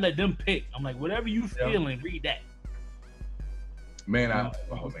 I let them pick. I'm like, whatever you feeling, read that. Man, man.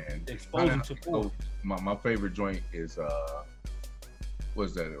 Expose them to force. My favorite joint is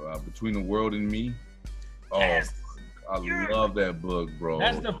what's that? Between the World and Me. Oh, yes. I love that book, bro.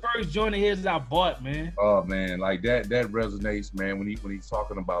 That's the first joint of his I bought, man. Oh man, like that resonates, man. When he's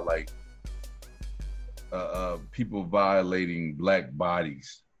talking about like people violating black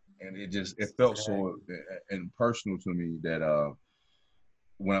bodies, and it felt so impersonal to me that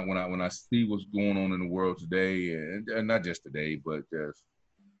when I see what's going on in the world today, and not just today, but just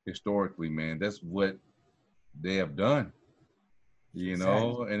historically, man, that's what they have done. You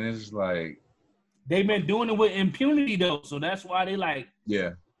know, and it's like they've been doing it with impunity though, so that's why they like. Yeah.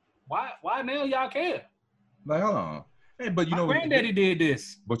 Why now y'all care? Like, hold on. Hey, but you know, my granddaddy did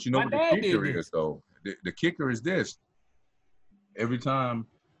this. But you know what the kicker is though? The kicker is this. Every time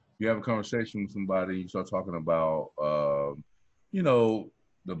you have a conversation with somebody, you start talking about, you know,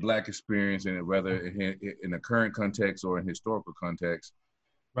 the black experience, and whether in the current context or in historical context,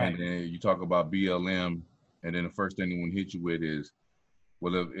 right? And then you talk about BLM, and then the first thing they want to hit you with is,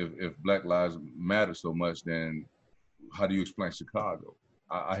 well, if Black Lives Matter so much, then how do you explain Chicago?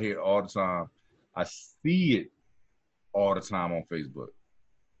 I hear it all the time. I see it all the time on Facebook.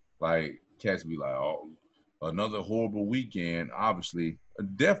 Like, cats be like, oh, another horrible weekend. Obviously,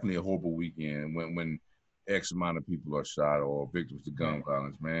 definitely a horrible weekend when X amount of people are shot or victims to gun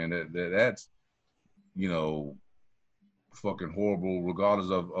violence, man. That's, you know, fucking horrible,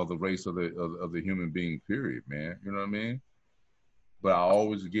 regardless of the race of the human being, period, man. You know what I mean? But I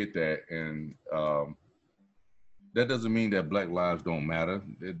always get that, and that doesn't mean that Black lives don't matter.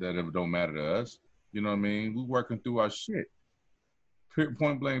 That it don't matter to us. You know what I mean? We're working through our shit.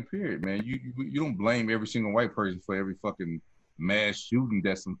 Point blank, period, man. You don't blame every single white person for every fucking mass shooting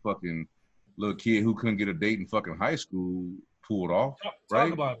that some fucking little kid who couldn't get a date in fucking high school pulled off. Right?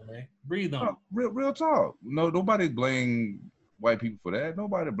 Talk about it, man. Breathe on it. Real talk. No, nobody blame white people for that.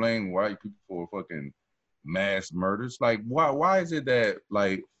 Nobody blame white people for fucking mass murders. Like, why is it that,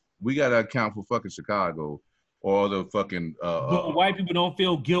 like, we gotta account for fucking Chicago or the fucking but white people don't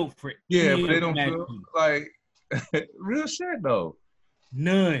feel guilt for it. Yeah, but they don't feel like real shit though.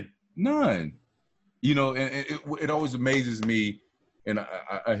 None. You know, and it always amazes me. And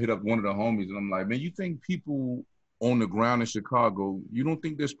I hit up one of the homies and I'm like, man, you think people on the ground in Chicago, you don't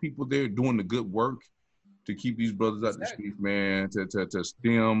think there's people there doing the good work to keep these brothers out the streets, man, to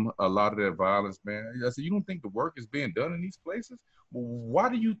stem a lot of that violence, man? I said, you don't think the work is being done in these places? Well, why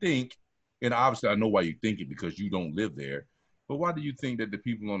do you think, and obviously I know why you think it because you don't live there, but why do you think that the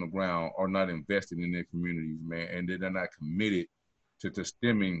people on the ground are not invested in their communities, man, and they're not committed to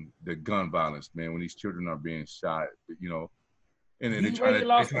stemming the gun violence, man, when these children are being shot, you know? And he already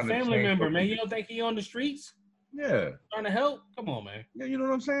lost a family member, man. You don't think he on the streets? Yeah. Trying to help? Come on, man. Yeah, you know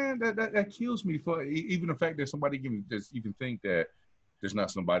what I'm saying? That kills me for even the fact that somebody can just even think that there's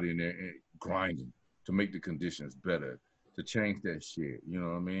not somebody in there grinding to make the conditions better, to change that shit. You know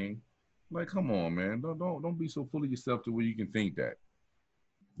what I mean? Like, come on, man. Don't be so full of yourself to where you can think that.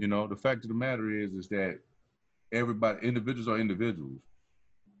 You know, the fact of the matter is that everybody, individuals are individuals,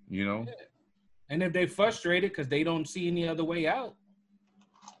 you know? Yeah. And if they frustrated because they don't see any other way out,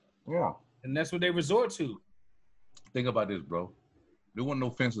 yeah, and that's what they resort to. Think about this, bro. There wasn't no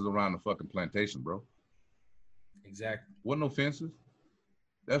fences around the fucking plantation, bro. Exactly. Wasn't no fences.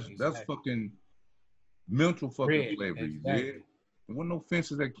 That's Exactly. fucking mental fucking Red. slavery, Exactly. you did. There wasn't no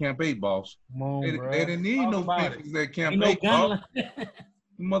fences at Camp 8, boss. Come on, bro. They didn't need Talk no about fences it. at Camp Ain't no 8, gun boss. line.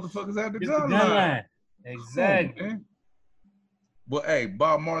 The motherfuckers had the Just the gun gun line. line. Exactly. Come on, man. But hey,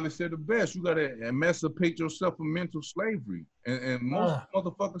 Bob Marley said the best. You gotta emancipate yourself from mental slavery, and most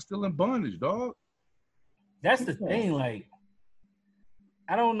motherfuckers still in bondage, dog. That's the thing. Like,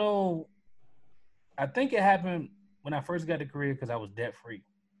 I don't know. I think it happened when I first got the career because I was debt free.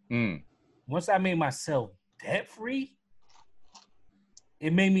 Once I made myself debt free,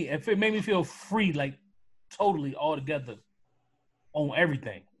 it made me feel free, like totally all together on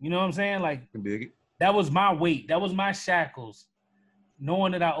everything. You know what I'm saying? Like, that was my weight. That was my shackles.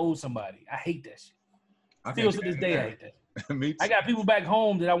 Knowing that I owe somebody. I hate that shit. Still to this day, I hate that. Me too. I got people back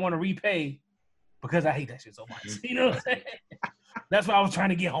home that I want to repay because I hate that shit so much. You know what I'm saying? That's why I was trying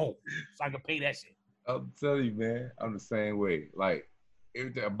to get home so I could pay that shit. I'm telling you, man, I'm the same way. Like,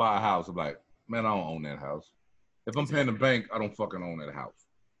 every time I buy a house, I'm like, man, I don't own that house. If I'm paying the bank, I don't fucking own that house.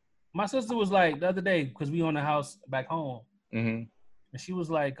 My sister was like, the other day, because we own a house back home, and she was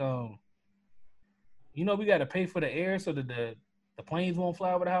like, you know, we got to pay for the air so that the planes won't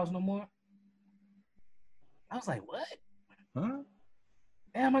fly over the house no more. I was like, what? Huh?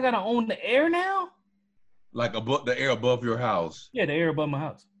 Damn, I got to own the air now? Like the air above your house. Yeah, the air above my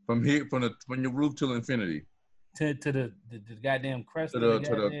house. From here, from your roof till infinity. To the goddamn crest. To the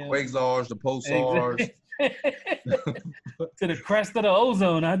quasars, the pulsars. To the crest of the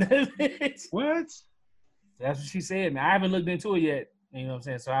ozone. What? That's what she said. I haven't looked into it yet. You know what I'm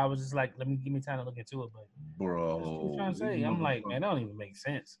saying? So I was just like, give me time to look into it. But bro, that's what I'm trying to say. I'm like, man, that don't even make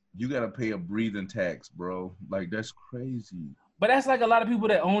sense. You gotta pay a breathing tax, bro. Like, that's crazy. But that's like a lot of people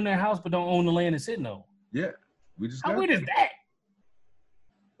that own their house but don't own the land it's sitting on. Yeah. We just How weird is that?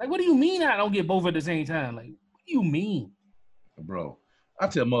 Like, what do you mean I don't get both at the same time? Like, what do you mean? Bro, I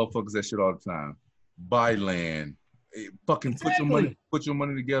tell motherfuckers that shit all the time. Buy land. Fucking Exactly. put your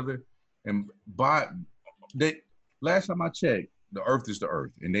money together and buy. Last time I checked, the earth is the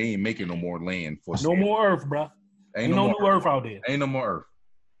earth, and they ain't making no more land for sale. No more earth, bro. Ain't no new earth out there. Ain't no more earth.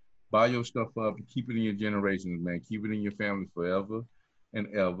 Buy your stuff up and keep it in your generations, man. Keep it in your family forever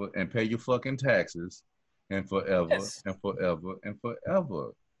and ever, and pay your fucking taxes and forever and forever and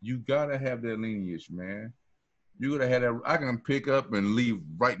forever. You gotta have that lineage, man. You gotta have that. I can pick up and leave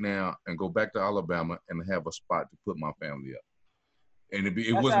right now and go back to Alabama and have a spot to put my family up. And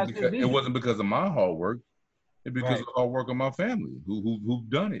it wasn't because of my hard work. It's because of the hard work of my family who've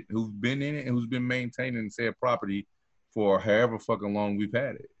done it, who've been in it, and who's been maintaining said property for however fucking long we've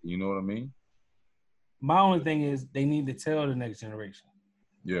had it. You know what I mean? My only thing is they need to tell the next generation.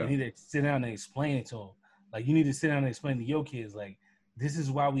 Yeah. They need to sit down and explain it to them. Like, you need to sit down and explain to your kids, like, this is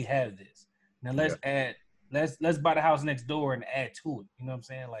why we have this. Now let's buy the house next door and add to it. You know what I'm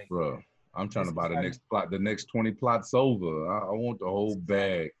saying? Like, bro, I'm trying to buy the next plot, the next 20 plots over. I want the whole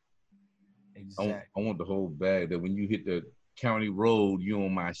bag. Exactly. I want the whole bag that when you hit the county road, you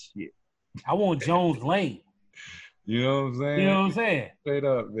on my shit. I want Jones Lane. You know what I'm saying? You know what I'm saying? Straight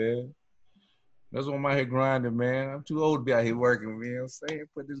up, man. That's why I'm out here grinding, man. I'm too old to be out here working, man. I'm saying,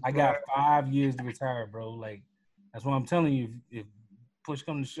 I got 5 years to retire, bro. Like, that's what I'm telling you. If push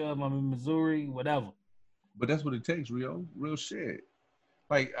comes to shove, I'm in Missouri, whatever. But that's what it takes, real shit.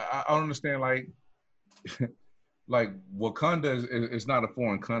 Like, I don't understand, like, like Wakanda is not a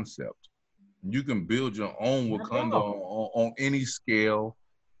foreign concept. You can build your own Wakanda on any scale.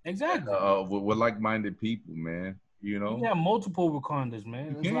 Exactly. With like-minded people, man. You know? You have multiple Wakandas,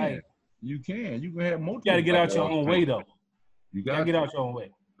 man. You can. You can have multiple. You got to get out your own way, though. You got to get out your own way.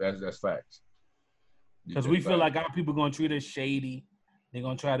 That's facts. Because we feel like our people going to treat us shady. They're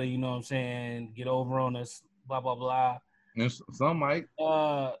going to try to, you know what I'm saying, get over on us, blah, blah, blah. And some might.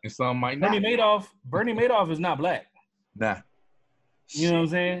 And some might not. Bernie Madoff is not black. Nah. You know what I'm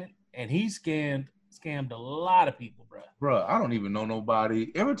saying? And he scammed a lot of people, bro. Bro, I don't even know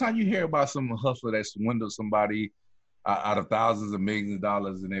nobody. Every time you hear about some hustler that swindled somebody out of thousands of millions of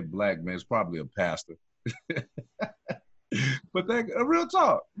dollars and they're black, man, it's probably a pastor. But real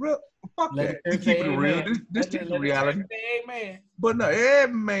talk, fuck that. We keep it real. This is the reality. Amen. But no,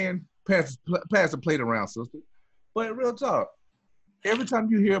 every man pass the plate around, sister. But real talk, every time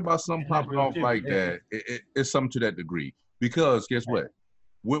you hear about something popping off like that, it's something to that degree. Because guess what?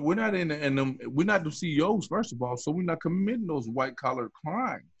 We're not we're not the CEOs, first of all, so we're not committing those white collar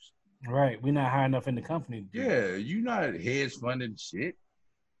crimes. Right. We're not high enough in the company. Yeah, you're not hedge funding shit.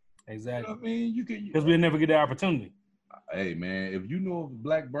 Exactly. You know what I mean? You can. Because we'll never get the opportunity. Hey man, if you know of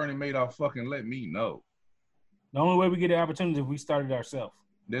Black Bernie Madoff, fucking let me know. The only way we get the opportunity is if we started ourselves.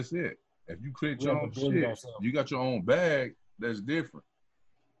 That's it. If you create We your have to own build it shit, ourselves. you got your own bag. That's different.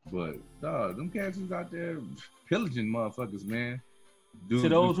 But them cats is out there pillaging motherfuckers, man. To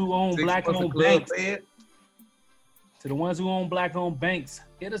those who own black-owned banks, to the ones who own black-owned banks,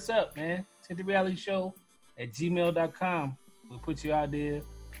 hit us up, man. tinkedrealityshow@gmail.com. We'll put you out there.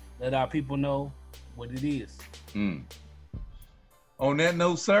 Let our people know what it is. On that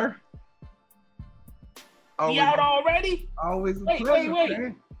note, sir. We out already? Always a pleasure,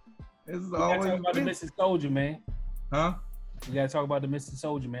 man. This is always talk about the missing soldier, man. Huh? We gotta talk about the missing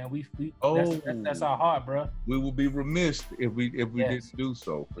soldier, man. That's our heart, bro. We will be remiss if we didn't do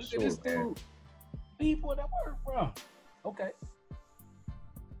so, for sure, man. People that work, bro. Okay.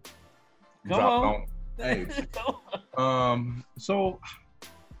 Come on. Hey. So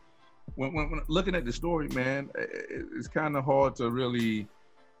when looking at the story, man, it's kind of hard to really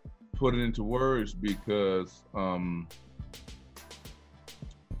put it into words because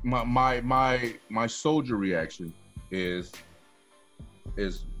my soldier reaction is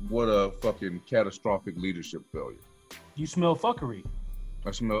what a fucking catastrophic leadership failure. You smell fuckery.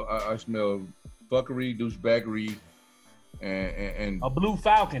 I smell fuckery, douchebaggery, and a blue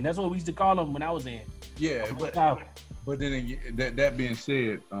falcon. That's what we used to call them when I was in. Yeah, but then that being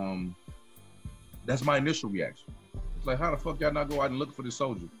said, that's my initial reaction. It's like, how the fuck y'all not go out and look for this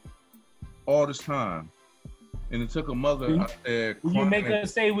soldier all this time? And it took a mother out there. You make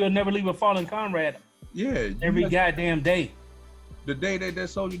us say we'll never leave a fallen comrade. Yeah. Every goddamn day. The day that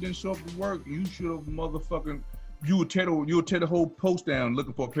soldier didn't show up to work, you should have motherfucking. You would tear the whole post down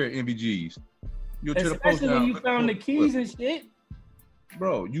looking for a pair of NVGs. You'll tear the post down. Especially when you found the keys and shit.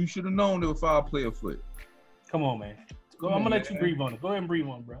 Bro, you should have known there was foul play afoot. Come on, man. I'm gonna let you breathe on it. Go ahead and breathe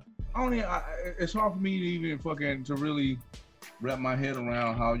on it, bro. It's hard for me to even to really wrap my head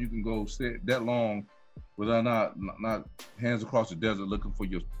around how you can go sit that long without not hands across the desert looking for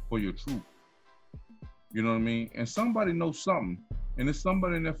your truth. You know what I mean? And somebody knows something, and it's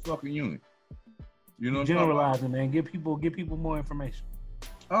somebody in that fucking unit. You know, generalizing, man. Give people more information.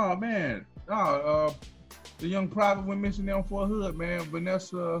 Oh man, the young private went missing down Fort Hood, man.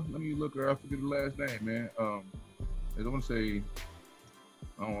 Vanessa, let me look her. I forget the last name, man. I don't want to say.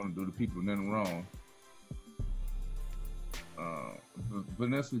 I don't want to do the people nothing wrong.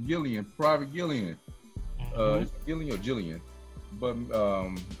 Vanessa Gillian, Private Gillian. It's Gillian or Jillian. But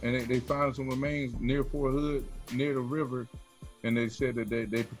and they found some remains near Fort Hood, near the river, and they said that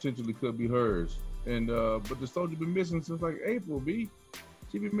they potentially could be hers. And but the soldier been missing since like April, B.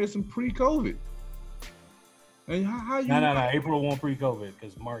 She been missing pre-COVID. And how you? No. April won't pre-COVID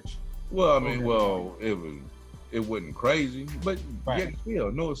because March. Well, I mean, it wasn't crazy, but yet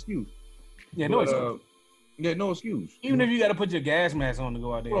still, no excuse. Yeah, no excuse. Yeah, no excuse. Even if you got to put your gas mask on to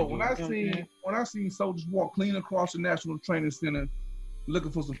go out there. Bro, when I seen soldiers walk clean across the National Training Center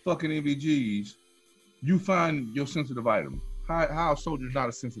looking for some fucking NVGs, you find your sensitive item. How a soldier's not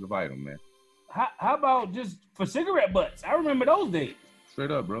a sensitive item, man? How about just for cigarette butts? I remember those days.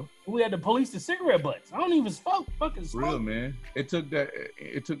 Straight up, bro. We had to police the cigarette butts. I don't even fucking smoke. Real, man. It took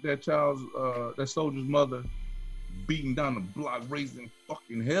that child's that soldier's mother beating down the block, raising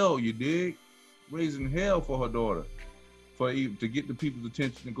fucking hell, you dig? Raising hell for her daughter, to get the people's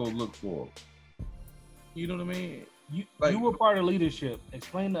attention to go look for her. You know what I mean? You were part of leadership.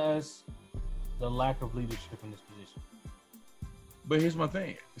 Explain to us the lack of leadership in this position. But here's my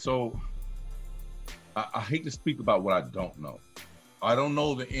thing. So I hate to speak about what I don't know. I don't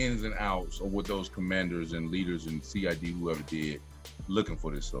know the ins and outs of what those commanders and leaders and CID, whoever did, looking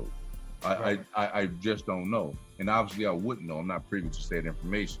for this soldier. I just don't know. And obviously I wouldn't know. I'm not privy to said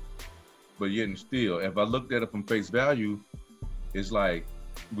information. But yet and still, if I looked at it from face value, it's like,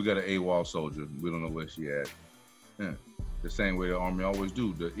 we got an AWOL soldier. We don't know where she at. Yeah. The same way the Army always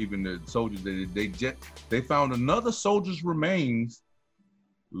do. Even the soldiers, they found another soldier's remains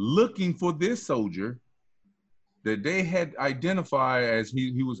looking for this soldier that they had identified as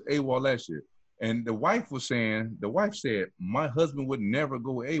he was AWOL last year. And the wife said, my husband would never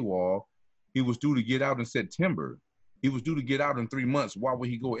go AWOL. He was due to get out in September. He was due to get out in 3 months. Why would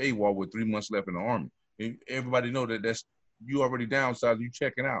he go AWOL with 3 months left in the Army? And everybody know that's you already downsized, you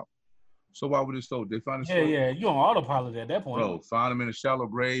checking out. So why would this soldier? They find soldier. Yeah, you on autopilot at that point. Bro, found him in a shallow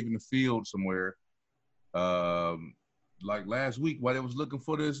grave in the field somewhere. Like last week while they was looking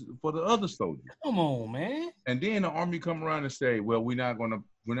for the other soldier. Come on, man. And then the Army come around and say, well, we're not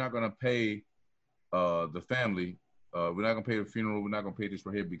gonna pay the family we're not gonna pay the funeral. We're not gonna pay this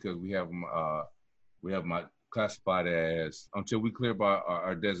right here because we have my classified as until we clear by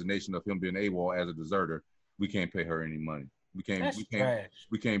our designation of him being AWOL as a deserter. We can't pay her any money. That's trash.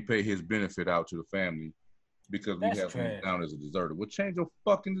 We can't pay his benefit out to the family because we have him down as a deserter. Well, change your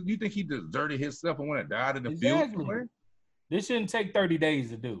fucking. You think he deserted himself and went and died in the field somewhere? This shouldn't take 30 days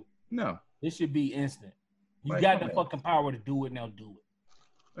to do. No. This should be instant. You got the fucking power to do it, now do it.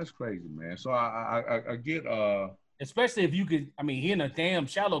 That's crazy, man. So I get especially if you could. I mean, he in a damn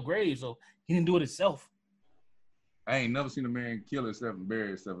shallow grave, so he didn't do it himself. I ain't never seen a man kill himself and bury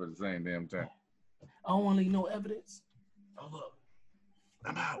himself at the same damn time. I don't want to leave no evidence. Hold up,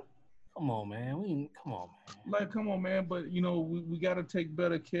 I'm out. Come on, man. Come on, man. Like, come on, man. But you know, we got to take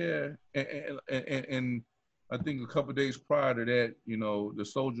better care. And I think a couple of days prior to that, you know, the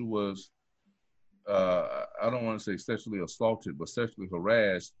soldier was, I don't want to say sexually assaulted, but sexually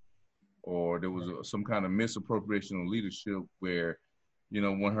harassed, or there was some kind of misappropriation of leadership where, you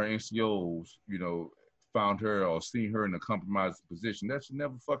know, when her NCOs, you know, found her or seen her in a compromised position, that should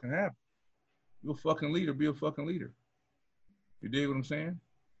never fucking happen. You're a fucking leader. Be a fucking leader. You dig what I'm saying?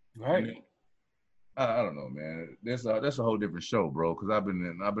 Right. I mean, I don't know, man. That's a whole different show, bro. Because I've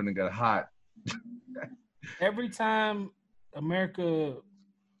been got hot. Every time America,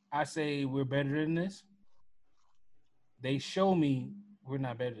 I say we're better than this, they show me we're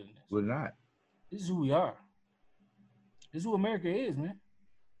not better than this. We're not. This is who we are. This is who America is, man.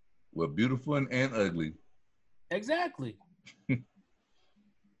 We're beautiful and ugly. Exactly.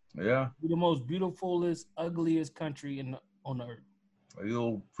 Yeah. We're the most beautifulest, ugliest country on the earth. You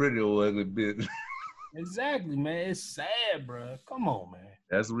old pretty old ugly bitch. Exactly, man. It's sad, bro. Come on, man.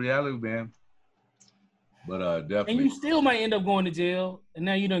 That's the reality, man. But definitely. And you still might end up going to jail, and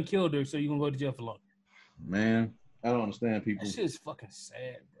now you done killed her, so you're gonna go to jail for longer. Man, I don't understand people. That shit's fucking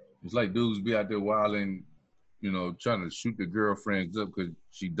sad, bro. It's like dudes be out there wilding, you know, trying to shoot their girlfriends up because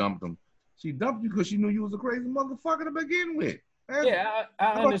she dumped them. She dumped you because she knew you was a crazy motherfucker to begin with. Yeah,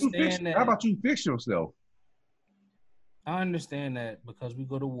 I understand that. How about you fix yourself? I understand that because we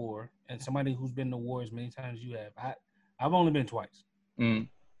go to war, and somebody who's been to war as many times as you have. I've only been twice. Mm.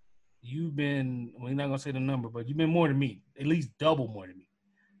 You've been, we're not gonna say the number, but you've been more than me, at least double more than me.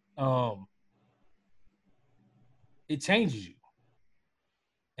 It changes you,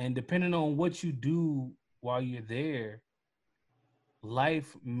 and depending on what you do while you're there,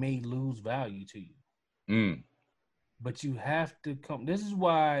 life may lose value to you. Mm. But you have to come. This is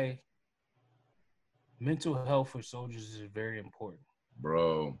why mental health for soldiers is very important,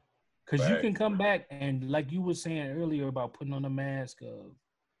 bro. Because you can come back and, like you were saying earlier about putting on a mask of,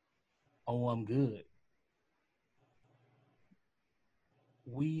 "Oh, I'm good."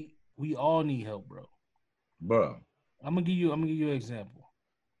 We all need help, bro. Bro, I'm gonna give you an example.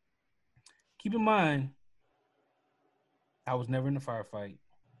 Keep in mind, I was never in a firefight.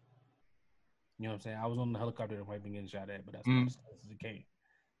 You know what I'm saying? I was on the helicopter that might be getting shot at, but that's as it came.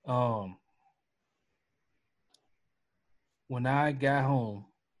 When I got home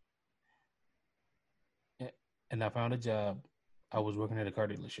and I found a job, I was working at a car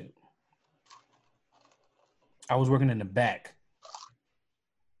dealership. I was working in the back.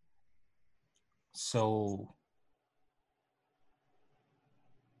 So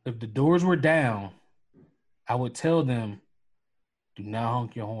if the doors were down, I would tell them, do not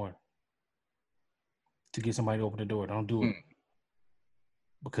honk your horn to get somebody to open the door. Don't do it.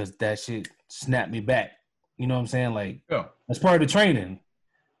 Because that shit snapped me back. You know what I'm saying? Like, that's part of the training.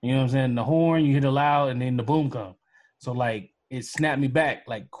 You know what I'm saying? The horn, you hit it loud, and then the boom come. So, like, it snapped me back.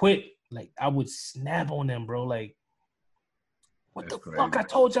 Like, quit. Like, I would snap on them, bro. Like, what the fuck? I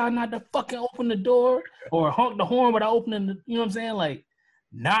told y'all not to fucking open the door or honk the horn without opening the, you know what I'm saying? Like,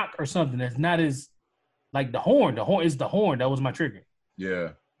 knock or something that's not as, like, the horn. The horn is the horn. That was my trigger.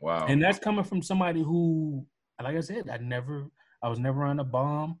 Yeah. Wow. And that's coming from somebody who, like I said, I was never on a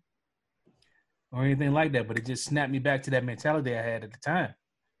bomb or anything like that, but it just snapped me back to that mentality I had at the time.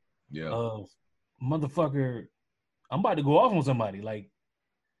 Yeah. Motherfucker, I'm about to go off on somebody. Like,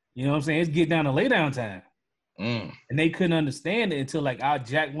 you know what I'm saying? It's get down to lay down time. And they couldn't understand it until, like, I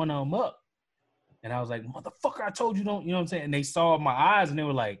jacked one of them up. And I was like, motherfucker, I told you don't, you know what I'm saying? And they saw my eyes and they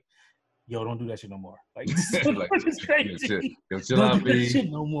were like, yo, don't do that shit no more. Like, like crazy. Chill out, don't do that shit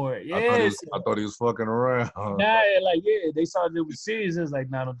no more. Yeah. I thought he was fucking around. Nah, like, yeah, they saw it was serious. It was like,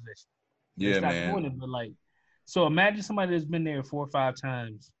 nah, don't do that shit. Yeah, man. Doing it, but like, so imagine somebody that's been there 4 or 5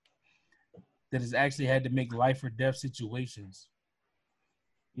 times that has actually had to make life or death situations.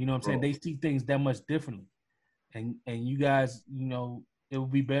 You know what I'm saying? They see things that much differently. And you guys, you know, it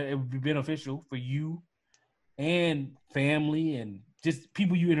would be beneficial for you and family and just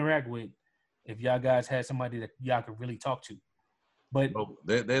people you interact with if y'all guys had somebody that y'all could really talk to. But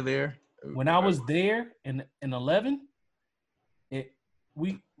they're there. When I was there in 11,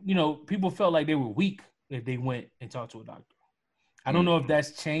 people felt like they were weak if they went and talked to a doctor. I don't know if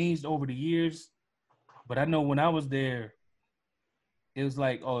that's changed over the years, but I know when I was there, it was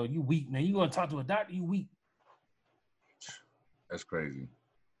like, oh, you weak, man. You gonna talk to a doctor? You weak. That's crazy.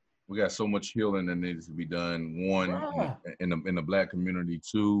 We got so much healing that needs to be done. One, in the Black community.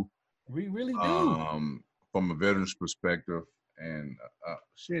 Two, we really do. From a veteran's perspective, and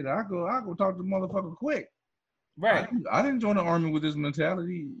shit, I go talk to the motherfucker quick. Right. I didn't join the army with this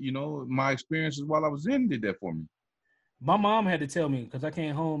mentality. You know, my experiences while I was in did that for me. My mom had to tell me because I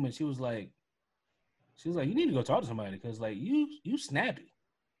came home and she was like, you need to go talk to somebody because like you snappy.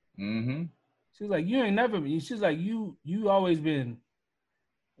 Mm-hmm. She's like, you ain't never been. She's like, you always been,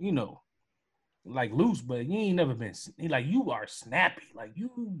 like loose, but you ain't never been. Like you are snappy. Like you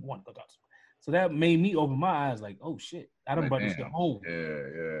want to go talk to somebody. So that made me open my eyes. Like, oh shit, I done brought this shit home.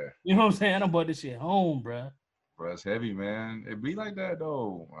 Yeah. You know what I'm saying? I done brought this shit home, bro. Bro, it's heavy, man. It be like that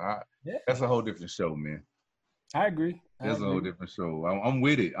though. That's a whole different show, man. I agree. That's a whole different show. I'm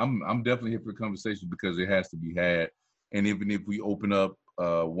with it. I'm definitely here for the conversation because it has to be had. And even if we open up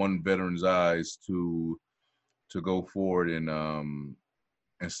one veteran's eyes to go forward and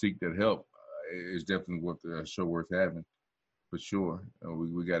seek that help, it's definitely worth a show worth having, for sure.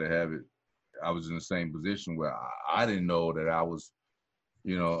 We got to have it. I was in the same position where I didn't know that I was,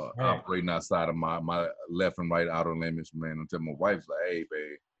 operating outside of my left and right outer limits, man. Until my wife's like, "Hey,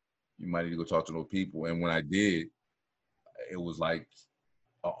 babe, you might need to go talk to those people." And when I did, it was like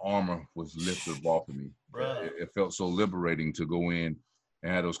an armor was lifted off of me. It felt so liberating to go in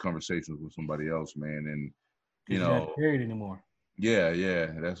and have those conversations with somebody else, man. And you're not carried anymore. Yeah,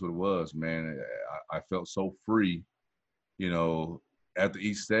 that's what it was, man. I felt so free, after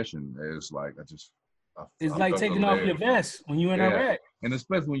each session. It's like it's like taking off your vest when you're in Iraq. And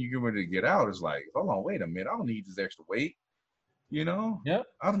especially when you get ready to get out, it's like, hold on, wait a minute, I don't need this extra weight, Yep.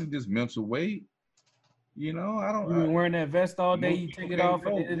 I don't need this mental weight, I don't. You've been wearing that vest all day. You take it off,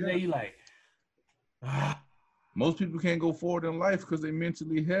 and the day you like. Most people can't go forward in life because they're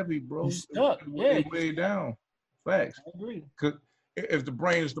mentally heavy, bro. You're stuck. They're way down. Facts. I agree. Because if the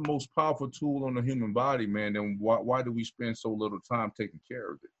brain is the most powerful tool on the human body, man, then why do we spend so little time taking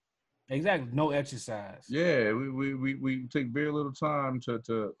care of it? Exactly. No exercise. Yeah, we take very little time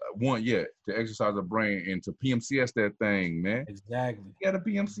to exercise the brain and to PMCS that thing, man. Exactly. You gotta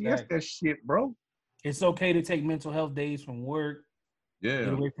PMCS that shit, bro. It's okay to take mental health days from work. Yeah.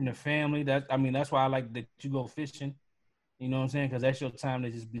 Get away from the family. That's why I like that you go fishing. You know what I'm saying? Because that's your time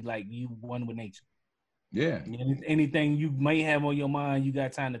to just be like you one with nature. Yeah. Anything you may have on your mind, you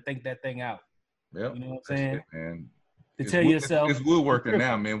got time to think that thing out. Yep. You know what I'm saying? It, man. Tell yourself. It's woodworking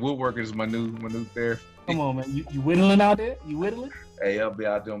now, man. Woodworking is my new therapy. Come on, man. You whittling out there? You whittling? Hey, I'll be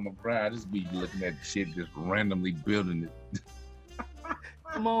out there on my grind. I just be looking at shit, just randomly building it.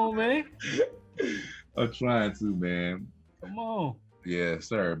 Come on, man. I'm trying to, man. Come on. Yeah,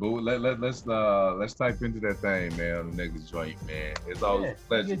 sir. But let's type into that thing, man, on the next joint, man. It's always a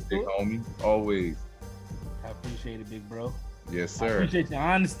pleasure, big homie. Always. I appreciate it, big bro. Yes, sir. I appreciate your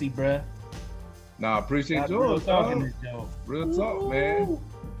honesty, bro. Nah, I appreciate yours. Real talk, man.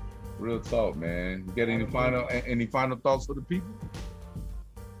 Real talk, man. You got any final thoughts for the people?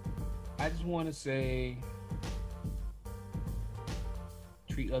 I just want to say,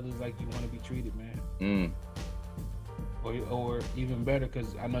 treat others like you want to be treated, man. Or even better,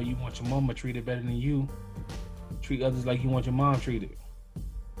 because I know you want your mama treated better than you. Treat others like you want your mom treated.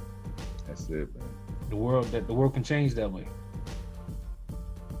 That's it, man. The world can change that way.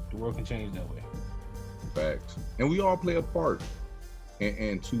 The world can change that way. Facts. And we all play a part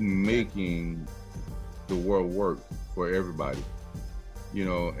into making the world work for everybody.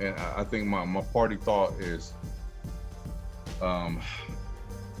 And I think my party thought is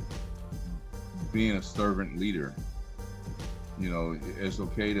being a servant leader. It's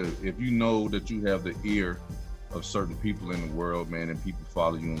okay if you know that you have the ear of certain people in the world, man, and people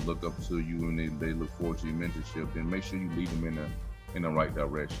follow you and look up to you and they look forward to your mentorship, then make sure you lead them in the right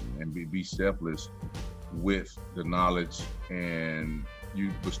direction and be selfless with the knowledge and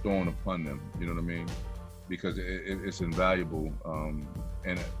you bestowing upon them. You know what I mean? Because it's invaluable.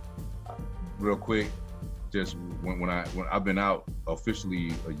 And real quick, just when I've been out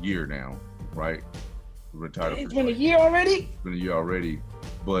officially a year now, right? Retired. It's been a year already? It's been a year already.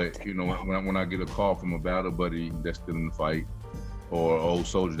 But when I get a call from a battle buddy that's still in the fight, or an old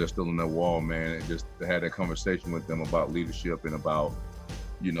soldier that's still in that wall, man, just to have that conversation with them about leadership and about,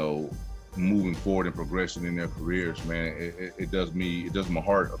 moving forward and progression in their careers, man, it does my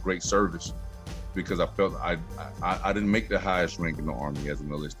heart a great service because I felt I didn't make the highest rank in the Army as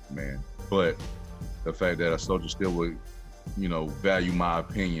an enlisted man, but the fact that a soldier still would, value my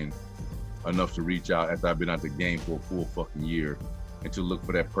opinion enough to reach out after I've been out the game for a full fucking year and to look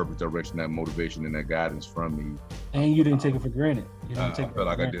for that purpose, direction, that motivation, and that guidance from me. And you didn't take it for granted. I felt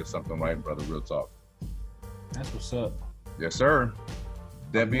like I did something right, brother. Real talk. That's what's up. Yes, sir.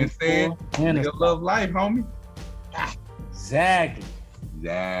 That being said, you love life, homie. Exactly.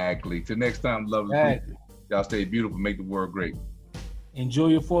 Till next time, lovely people. Y'all stay beautiful, make the world great. Enjoy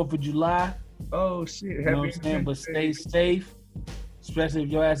your 4th of July. Oh shit. You know what I'm saying? But stay safe, especially if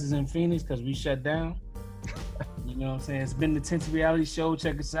your ass is in Phoenix, because we shut down. You know what I'm saying? It's been the Tinted Reality Show.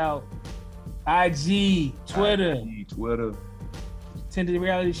 Check us out. IG, Twitter. Tinted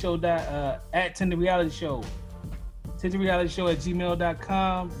Reality Show. At Tinted Reality Show. Tinted Reality Show at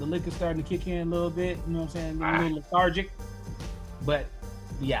gmail.com. The liquor's starting to kick in a little bit. You know what I'm saying? A little lethargic. But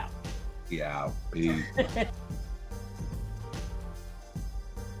we out. Yeah, peace.